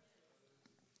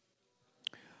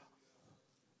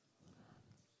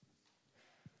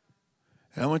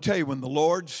 And I want to tell you, when the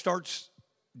Lord starts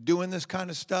doing this kind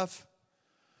of stuff,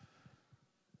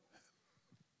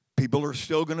 people are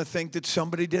still going to think that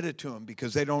somebody did it to him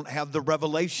because they don't have the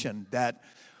revelation that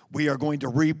we are going to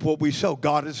reap what we sow.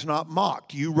 God is not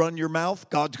mocked. You run your mouth,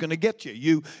 God's going to get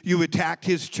you. You attack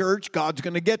his church, God's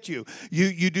going to get you.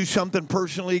 You do something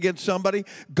personally against somebody,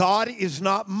 God is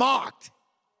not mocked.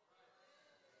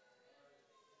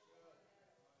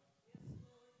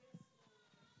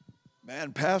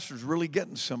 Man, pastor's really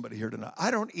getting somebody here tonight.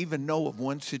 I don't even know of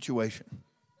one situation.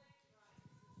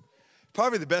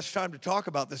 Probably the best time to talk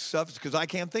about this stuff is because I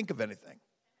can't think of anything.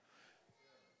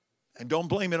 And don't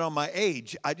blame it on my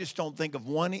age. I just don't think of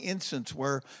one instance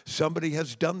where somebody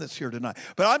has done this here tonight.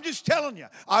 But I'm just telling you,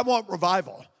 I want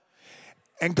revival.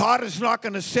 And God is not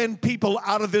going to send people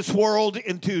out of this world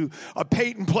into a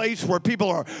patent place where people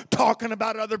are talking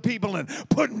about other people and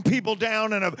putting people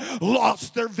down and have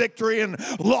lost their victory and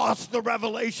lost the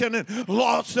revelation and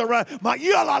lost the...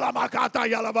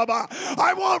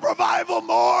 I want revival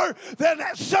more than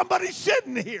somebody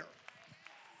sitting here.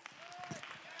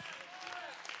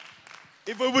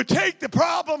 If it would take the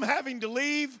problem having to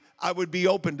leave, I would be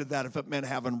open to that if it meant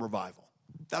having revival.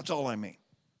 That's all I mean.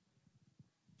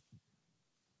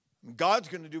 God's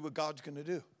going to do what God's going to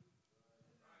do.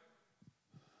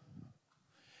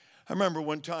 I remember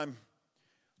one time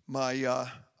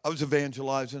I was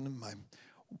evangelizing, and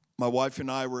my wife and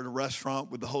I were at a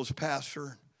restaurant with the host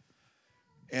pastor,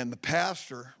 and the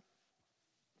pastor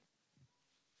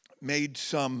made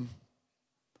some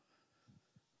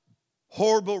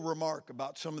horrible remark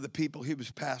about some of the people he was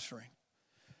pastoring.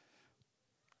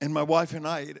 And my wife and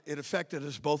I, it affected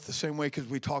us both the same way because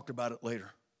we talked about it later.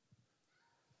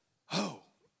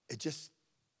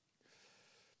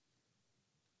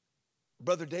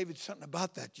 Brother David, something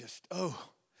about that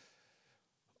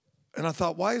And I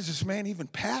thought, why is this man even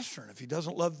pastoring if he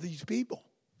doesn't love these people?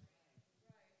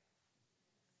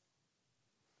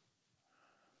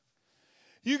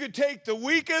 You could take the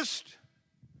weakest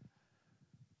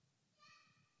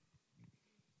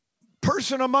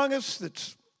person among us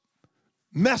that's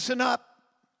messing up,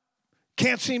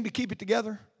 can't seem to keep it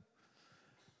together,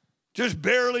 just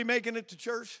barely making it to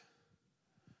church.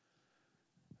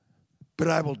 But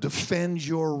I will defend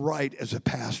your right as a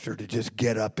pastor to just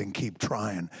get up and keep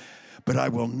trying. But I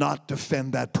will not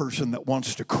defend that person that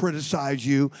wants to criticize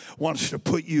you, wants to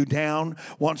put you down,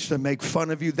 wants to make fun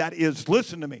of you. That is,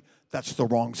 listen to me, that's the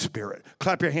wrong spirit.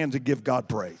 Clap your hands and give God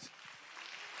praise.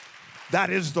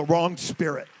 That is the wrong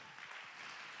spirit.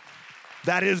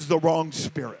 That is the wrong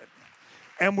spirit.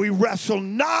 And we wrestle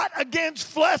not against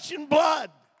flesh and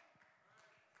blood.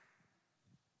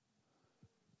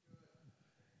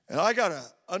 And I got an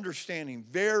understanding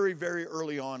very, very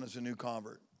early on as a new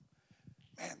convert.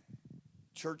 Man,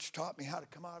 church taught me how to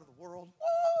come out of the world.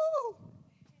 Woo!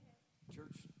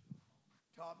 Church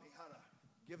taught me how to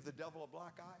give the devil a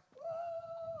black eye.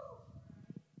 Woo!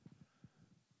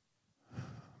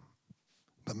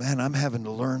 But man, I'm having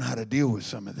to learn how to deal with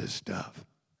some of this stuff.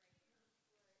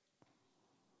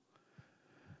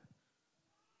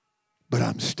 But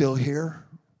I'm still here.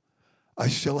 I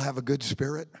still have a good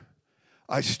spirit.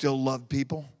 I still love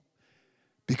people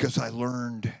because I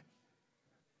learned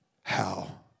how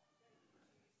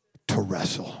to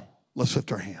wrestle. Let's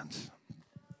lift our hands.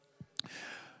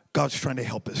 God's trying to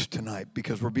help us tonight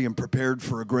because we're being prepared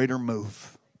for a greater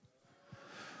move.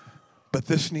 But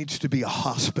this needs to be a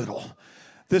hospital.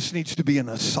 This needs to be an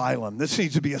asylum. This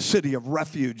needs to be a city of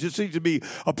refuge. This needs to be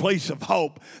a place of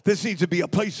hope. This needs to be a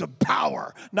place of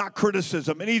power, not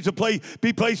criticism. It needs to be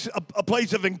a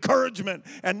place of encouragement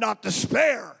and not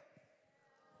despair.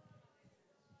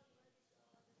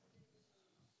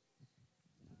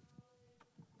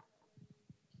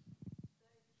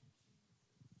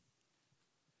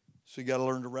 So you got to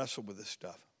learn to wrestle with this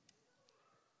stuff.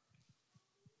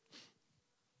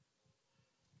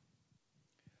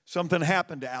 Something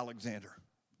happened to Alexander.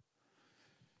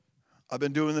 I've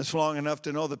been doing this long enough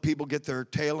to know that people get their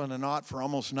tail in a knot for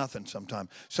almost nothing sometimes.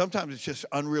 Sometimes it's just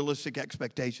unrealistic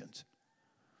expectations.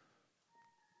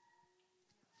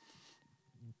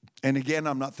 And again,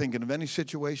 I'm not thinking of any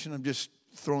situation. I'm just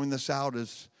throwing this out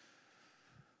as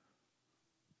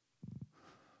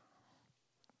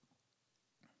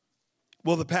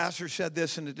well, the pastor said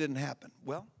this and it didn't happen.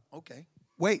 Well, okay.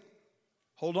 Wait.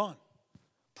 Hold on.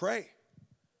 Pray.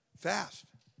 Fast.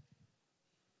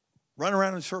 Run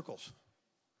around in circles.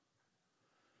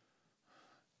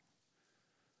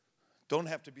 Don't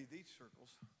have to be these circles.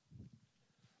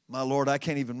 My Lord, I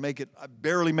can't even make it. I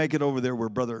barely make it over there where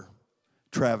Brother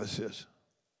Travis is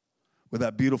with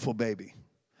that beautiful baby.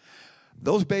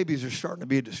 Those babies are starting to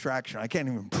be a distraction. I can't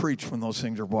even preach when those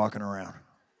things are walking around.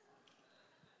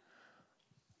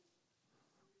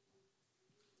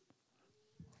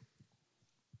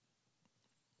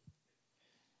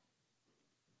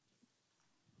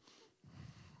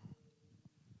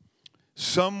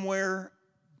 Somewhere,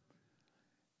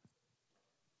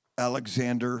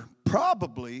 Alexander,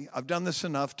 probably, I've done this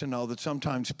enough to know that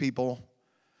sometimes people,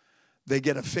 they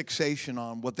get a fixation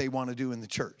on what they want to do in the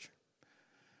church.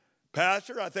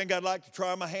 Pastor, I think I'd like to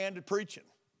try my hand at preaching.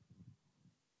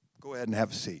 Go ahead and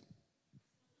have a seat.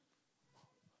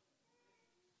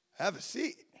 Have a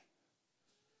seat.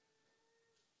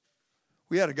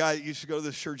 We had a guy that used to go to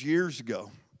this church years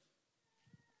ago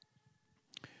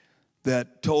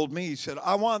that told me, he said,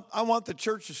 I want the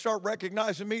church to start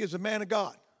recognizing me as a man of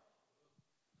God.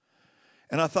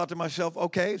 And I thought to myself,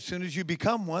 okay, as soon as you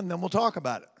become one, then we'll talk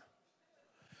about it.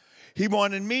 He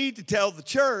wanted me to tell the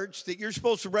church that you're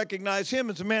supposed to recognize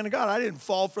him as a man of God. I didn't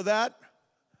fall for that.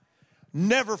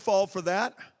 Never fall for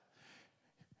that.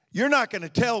 You're not going to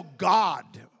tell God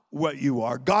what you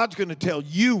are. God's going to tell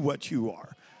you what you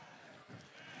are.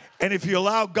 And if you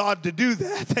allow God to do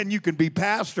that, then you can be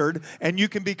pastored and you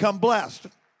can become blessed.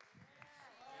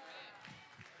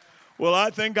 Well,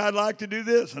 I think I'd like to do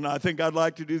this, and I think I'd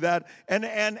like to do that.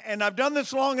 And I've done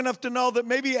this long enough to know that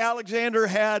maybe Alexander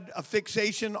had a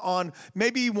fixation on,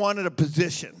 maybe he wanted a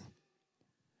position.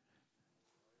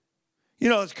 You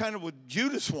know, it's kind of what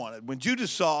Judas wanted. When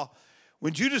Judas saw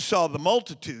the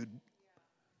multitude,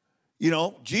 you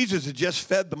know, Jesus had just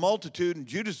fed the multitude, and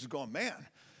Judas is going, man,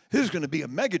 this is going to be a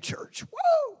mega church.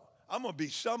 Woo! I'm going to be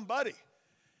somebody.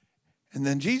 And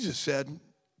then Jesus said,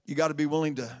 you got to be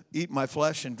willing to eat my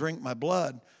flesh and drink my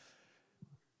blood.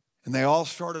 And they all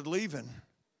started leaving.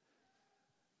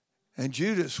 And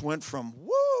Judas went from,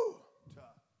 woo, to,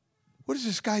 what is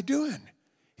this guy doing?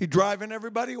 He's driving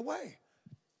everybody away.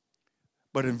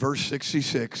 But in verse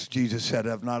 66, Jesus said,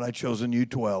 have not I chosen you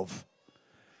 12?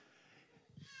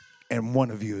 And one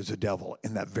of you is a devil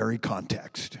in that very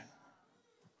context.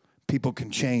 People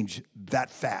can change that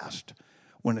fast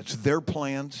when it's their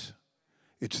plans,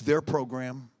 it's their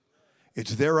program,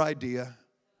 it's their idea,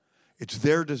 it's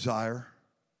their desire.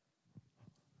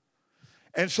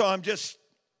 And so I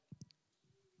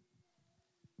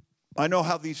know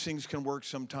how these things can work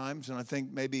sometimes, and I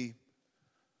think maybe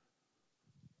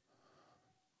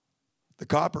the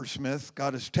coppersmith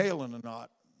got his tail in a knot.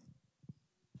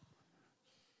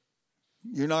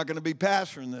 You're not going to be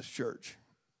pastor in this church.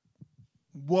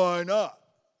 Why not?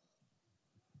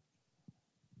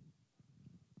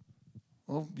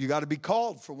 Well, you got to be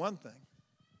called for one thing.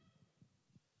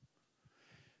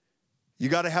 You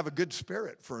got to have a good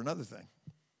spirit for another thing.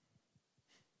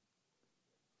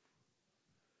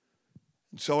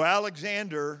 And so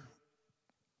Alexander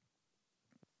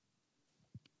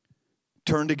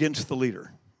turned against the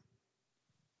leader.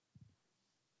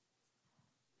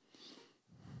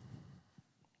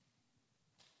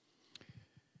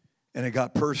 And it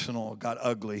got personal, it got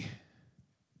ugly.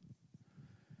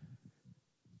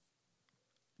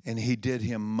 And he did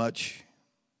him much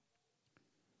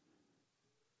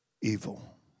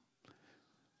evil.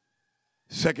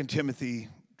 2 Timothy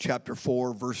chapter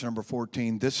 4, verse number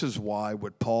 14. This is why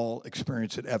what Paul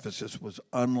experienced at Ephesus was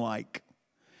unlike.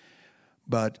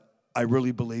 But I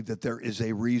really believe that there is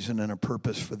a reason and a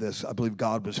purpose for this. I believe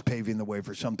God was paving the way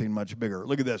for something much bigger.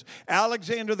 Look at this.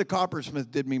 Alexander the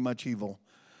coppersmith did me much evil.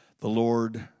 The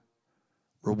Lord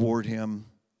reward him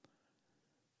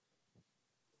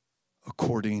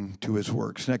according to his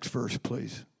works. Next verse,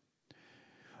 please.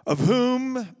 Of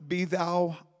whom be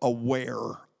thou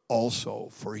aware also,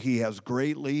 for he has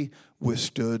greatly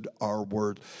withstood our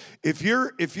word. If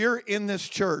you're in this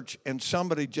church and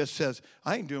somebody just says,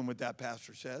 I ain't doing what that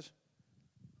pastor says.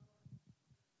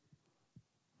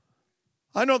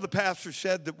 I know the pastor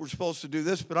said that we're supposed to do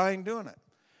this, but I ain't doing it.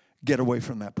 Get away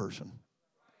from that person.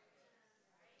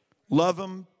 Love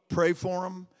them, pray for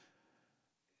them.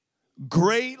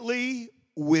 Greatly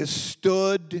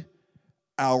withstood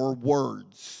our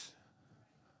words.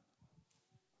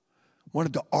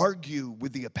 Wanted to argue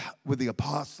with the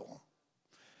apostle.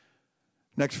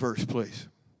 Next verse, please.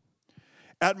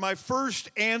 At my first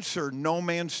answer, no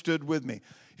man stood with me.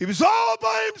 He was all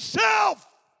by himself.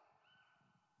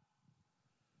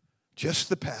 Just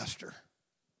the pastor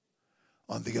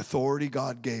on the authority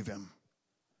God gave him.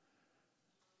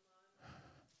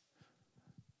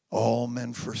 All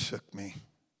men forsook me.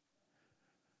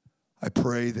 I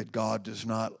pray that God does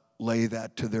not lay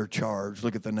that to their charge.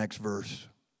 Look at the next verse.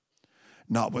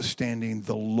 Notwithstanding,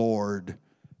 the Lord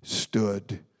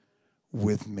stood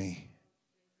with me.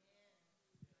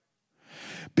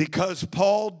 Because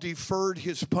Paul deferred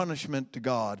his punishment to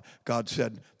God, God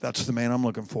said, that's the man I'm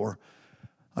looking for.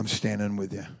 I'm standing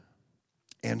with you.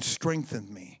 And strengthened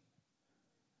me,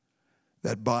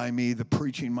 that by me the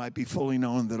preaching might be fully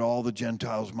known, that all the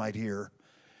Gentiles might hear.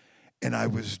 And I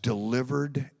was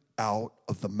delivered out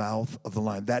of the mouth of the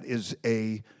lion. That is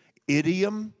an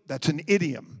idiom. That's an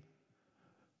idiom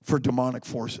for demonic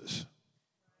forces.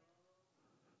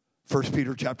 1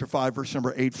 Peter chapter 5, verse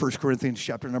number 8, 1 Corinthians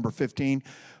chapter number 15,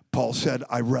 Paul said,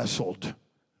 I wrestled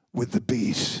with the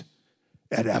beast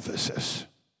at Ephesus.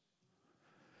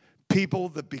 People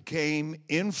that became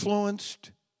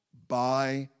influenced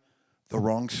by the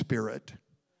wrong spirit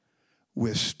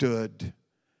withstood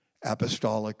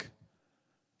apostolic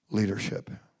leadership.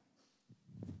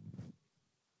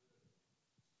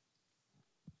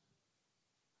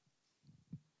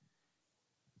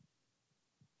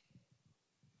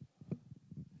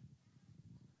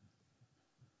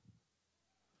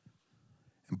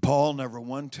 And Paul never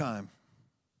one time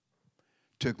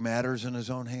took matters in his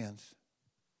own hands.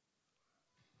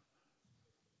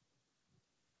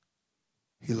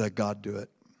 He let God do it.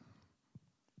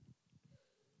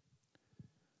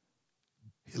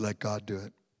 He let God do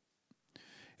it.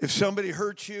 If somebody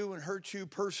hurts you and hurts you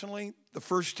personally, the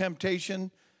first temptation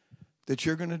that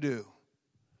you're going to do,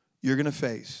 you're going to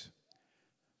face.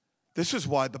 This is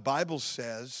why the Bible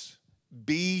says,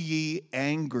 be ye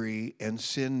angry and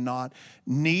sin not,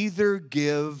 neither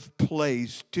give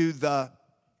place to the,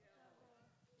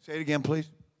 say it again, please.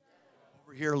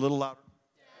 Over here, a little louder.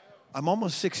 I'm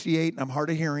almost 68 and I'm hard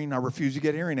of hearing. I refuse to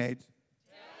get hearing aids.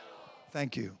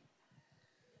 Thank you.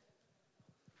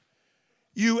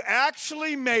 You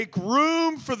actually make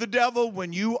room for the devil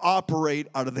when you operate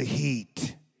out of the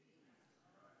heat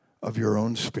of your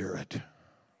own spirit.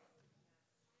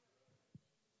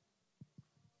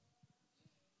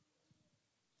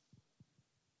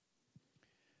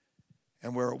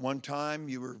 And where at one time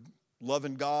you were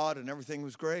loving God and everything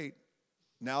was great,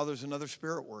 now there's another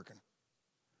spirit working.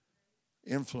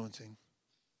 Influencing.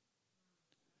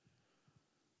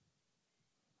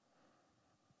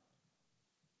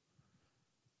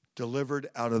 Delivered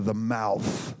out of the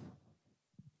mouth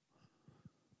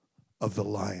of the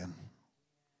lion.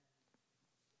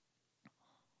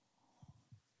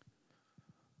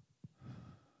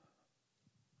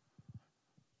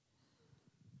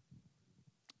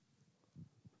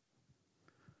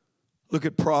 Look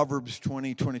at Proverbs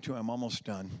 20:22. I'm almost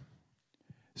done.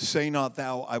 Say not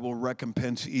thou, I will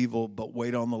recompense evil, but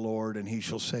wait on the Lord, and he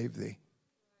shall save thee.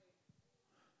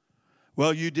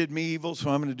 Well, you did me evil, so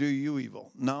I'm going to do you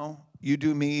evil. No, you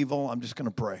do me evil, I'm just going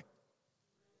to pray.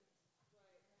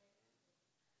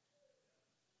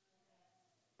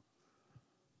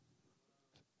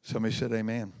 Somebody said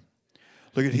amen.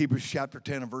 Look at Hebrews chapter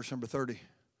 10 and verse number 30.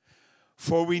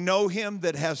 For we know him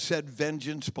that has said,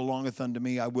 vengeance belongeth unto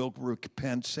me, I will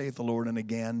repent, saith the Lord, and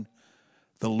again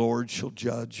the Lord shall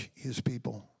judge his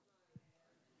people.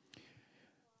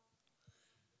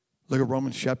 Look at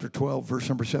Romans chapter 12, verse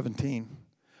number 17.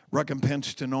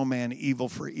 Recompense to no man evil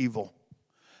for evil.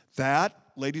 That,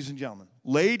 ladies and gentlemen,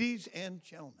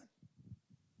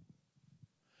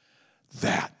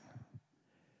 that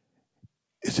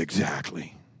is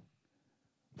exactly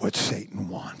what Satan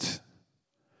wants,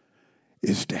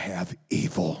 is to have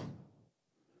evil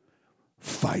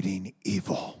fighting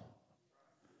evil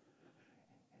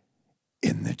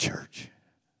in the church.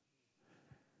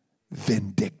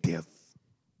 Vindictive,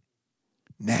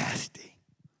 nasty,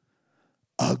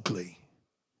 ugly,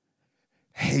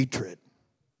 hatred.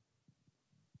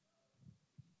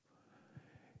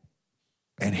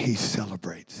 And he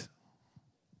celebrates.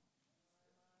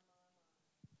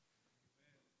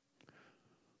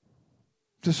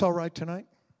 Is this all right tonight?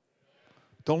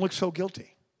 Don't look so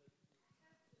guilty.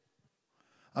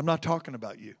 I'm not talking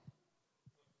about you.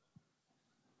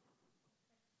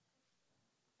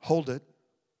 Hold it.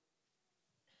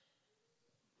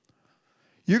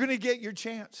 You're going to get your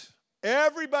chance.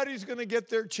 Everybody's going to get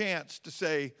their chance to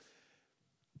say,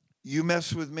 you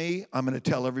mess with me, I'm going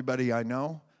to tell everybody I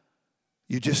know.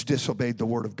 You just disobeyed the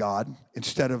word of God.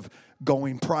 Instead of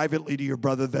going privately to your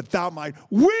brother that thou might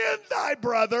win thy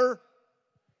brother,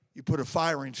 you put a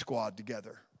firing squad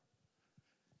together.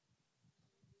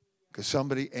 Because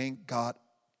somebody ain't got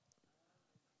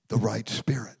the right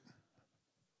spirit.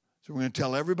 So we're going to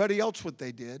tell everybody else what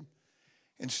they did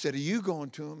instead of you going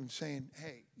to them and saying,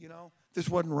 hey, you know, this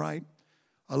wasn't right.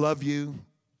 I love you.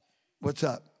 What's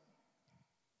up?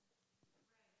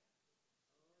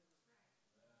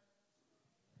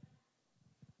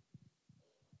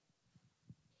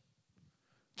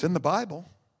 It's in the Bible.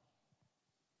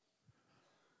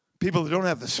 People that don't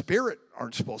have the Spirit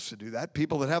aren't supposed to do that.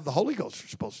 People that have the Holy Ghost are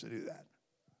supposed to do that.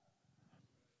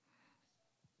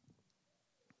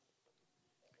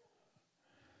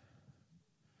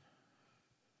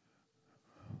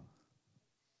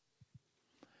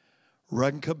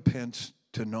 Recompense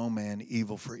to no man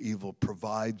evil for evil.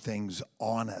 Provide things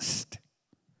honest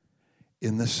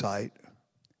in the sight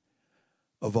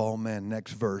of all men.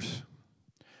 Next verse.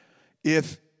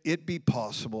 If it be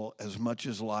possible, as much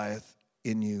as lieth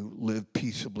in you, live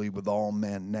peaceably with all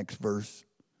men. Next verse.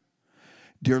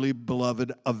 Dearly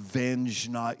beloved, avenge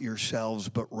not yourselves,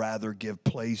 but rather give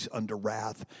place unto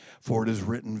wrath. For it is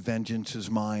written, vengeance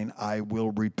is mine, I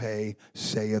will repay,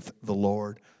 saith the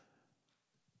Lord.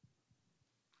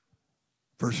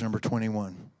 Verse number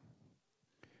 21.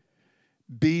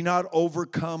 Be not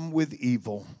overcome with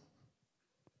evil,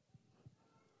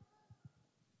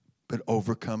 but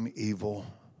overcome evil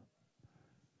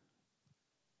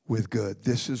with good.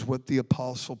 This is what the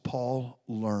Apostle Paul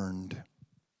learned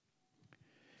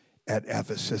at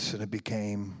Ephesus, and it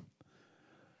became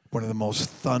one of the most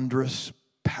thunderous,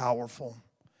 powerful,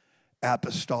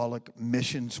 apostolic,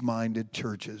 missions-minded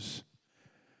churches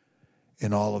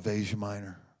in all of Asia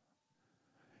Minor.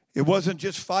 It wasn't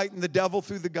just fighting the devil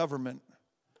through the government.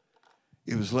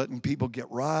 It was letting people get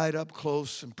right up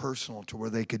close and personal to where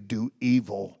they could do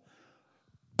evil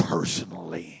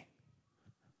personally.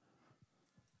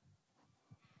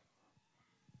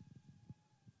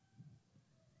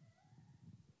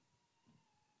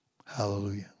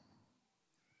 Hallelujah.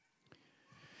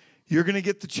 You're going to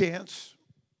get the chance.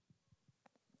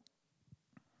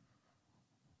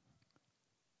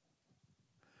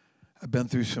 I've been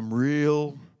through some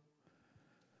real,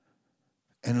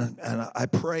 and I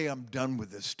pray I'm done with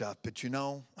this stuff. But you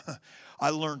know,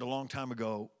 I learned a long time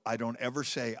ago, I don't ever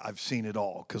say I've seen it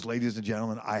all. Because ladies and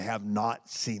gentlemen, I have not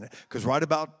seen it. Because right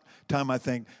about time I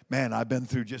think, man, I've been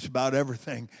through just about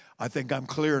everything. I think I'm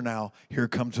clear now. Here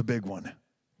comes a big one.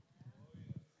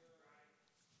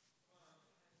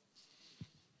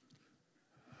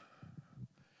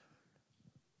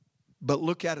 But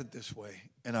look at it this way,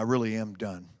 and I really am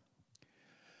done.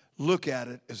 Look at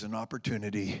it as an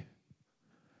opportunity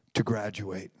to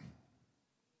graduate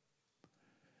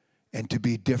and to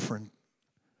be different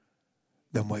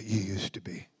than what you used to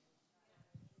be.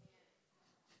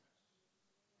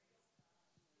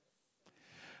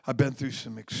 I've been through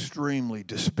some extremely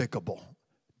despicable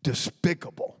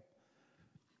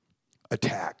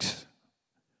attacks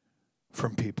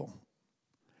from people.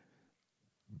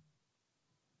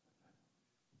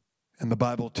 And the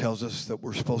Bible tells us that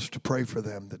we're supposed to pray for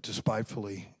them that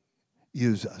despitefully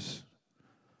use us.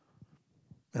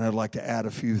 And I'd like to add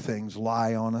a few things.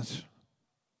 Lie on us.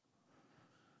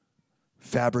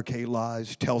 Fabricate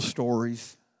lies. Tell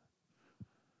stories.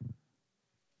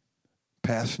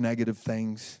 Pass negative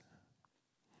things.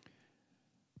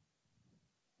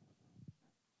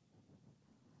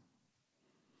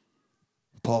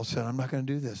 Paul said, I'm not going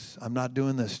to do this. I'm not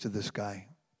doing this to this guy.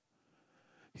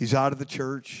 He's out of the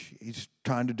church. He's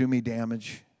trying to do me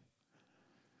damage.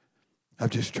 I've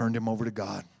just turned him over to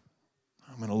God.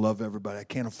 I'm going to love everybody. I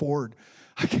can't afford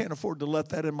to let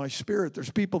that in my spirit.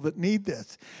 There's people that need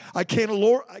this. I can't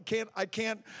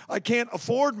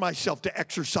afford myself to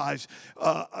exercise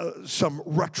some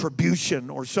retribution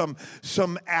or some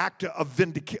act of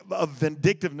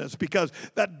vindictiveness, because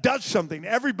that does something.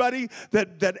 Everybody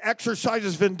that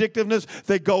exercises vindictiveness,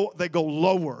 they go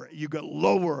lower. You get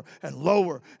lower and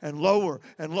lower and lower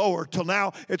and lower till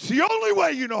now it's the only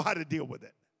way you know how to deal with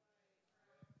it.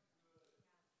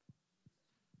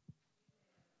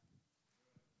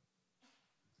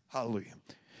 Hallelujah.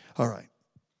 All right.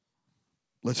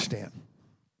 Let's stand.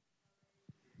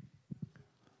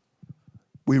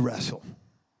 We wrestle.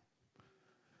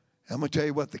 I'm going to tell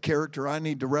you what, the character I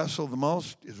need to wrestle the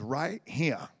most is right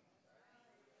here.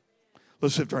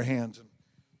 Let's lift our hands and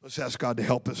Let's ask God to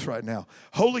help us right now.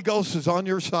 Holy Ghost is on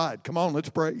your side. Come on, let's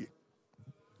pray.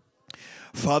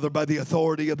 Father, by the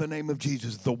authority of the name of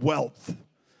Jesus, the wealth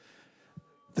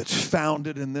that's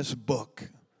founded in this book,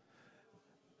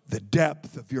 the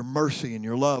depth of your mercy and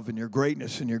your love and your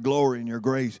greatness and your glory and your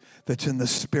grace that's in the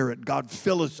Spirit. God,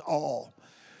 fill us all.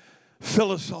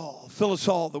 Fill us all. Fill us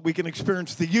all that we can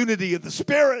experience the unity of the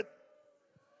Spirit.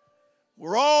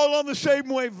 We're all on the same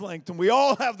wavelength, and we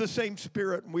all have the same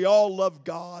Spirit, and we all love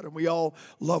God, and we all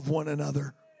love one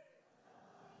another.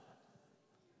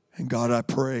 And God, I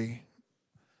pray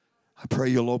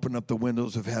you'll open up the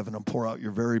windows of heaven and pour out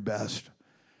your very best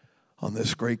on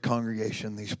this great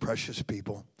congregation, these precious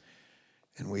people.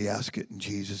 And we ask it in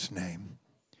Jesus' name.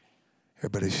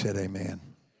 Everybody said amen.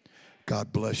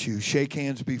 God bless you. Shake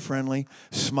hands, be friendly.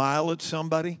 Smile at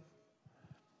somebody.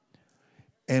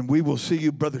 And we will see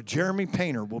you. Brother Jeremy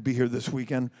Painter will be here this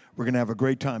weekend. We're going to have a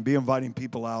great time. Be inviting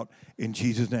people out in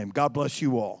Jesus' name. God bless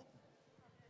you all.